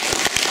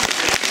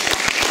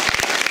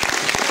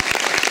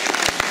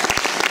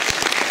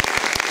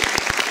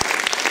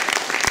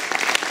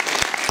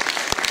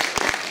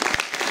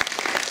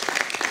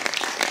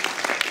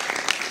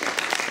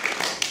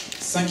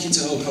 Thank you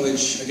to Hull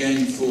College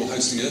again for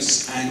hosting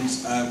us,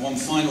 and one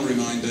final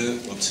reminder,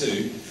 or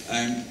two,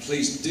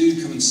 please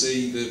do come and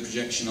see the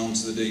projection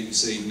onto the Deep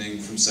this evening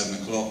from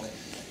 7 o'clock,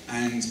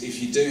 and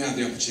if you do have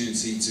the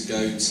opportunity to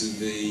go to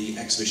the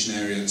exhibition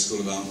area at the School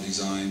of Art and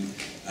Design,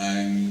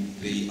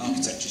 the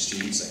Architecture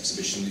Students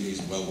exhibition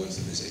is well worth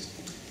a visit.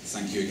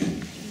 Thank you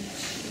again.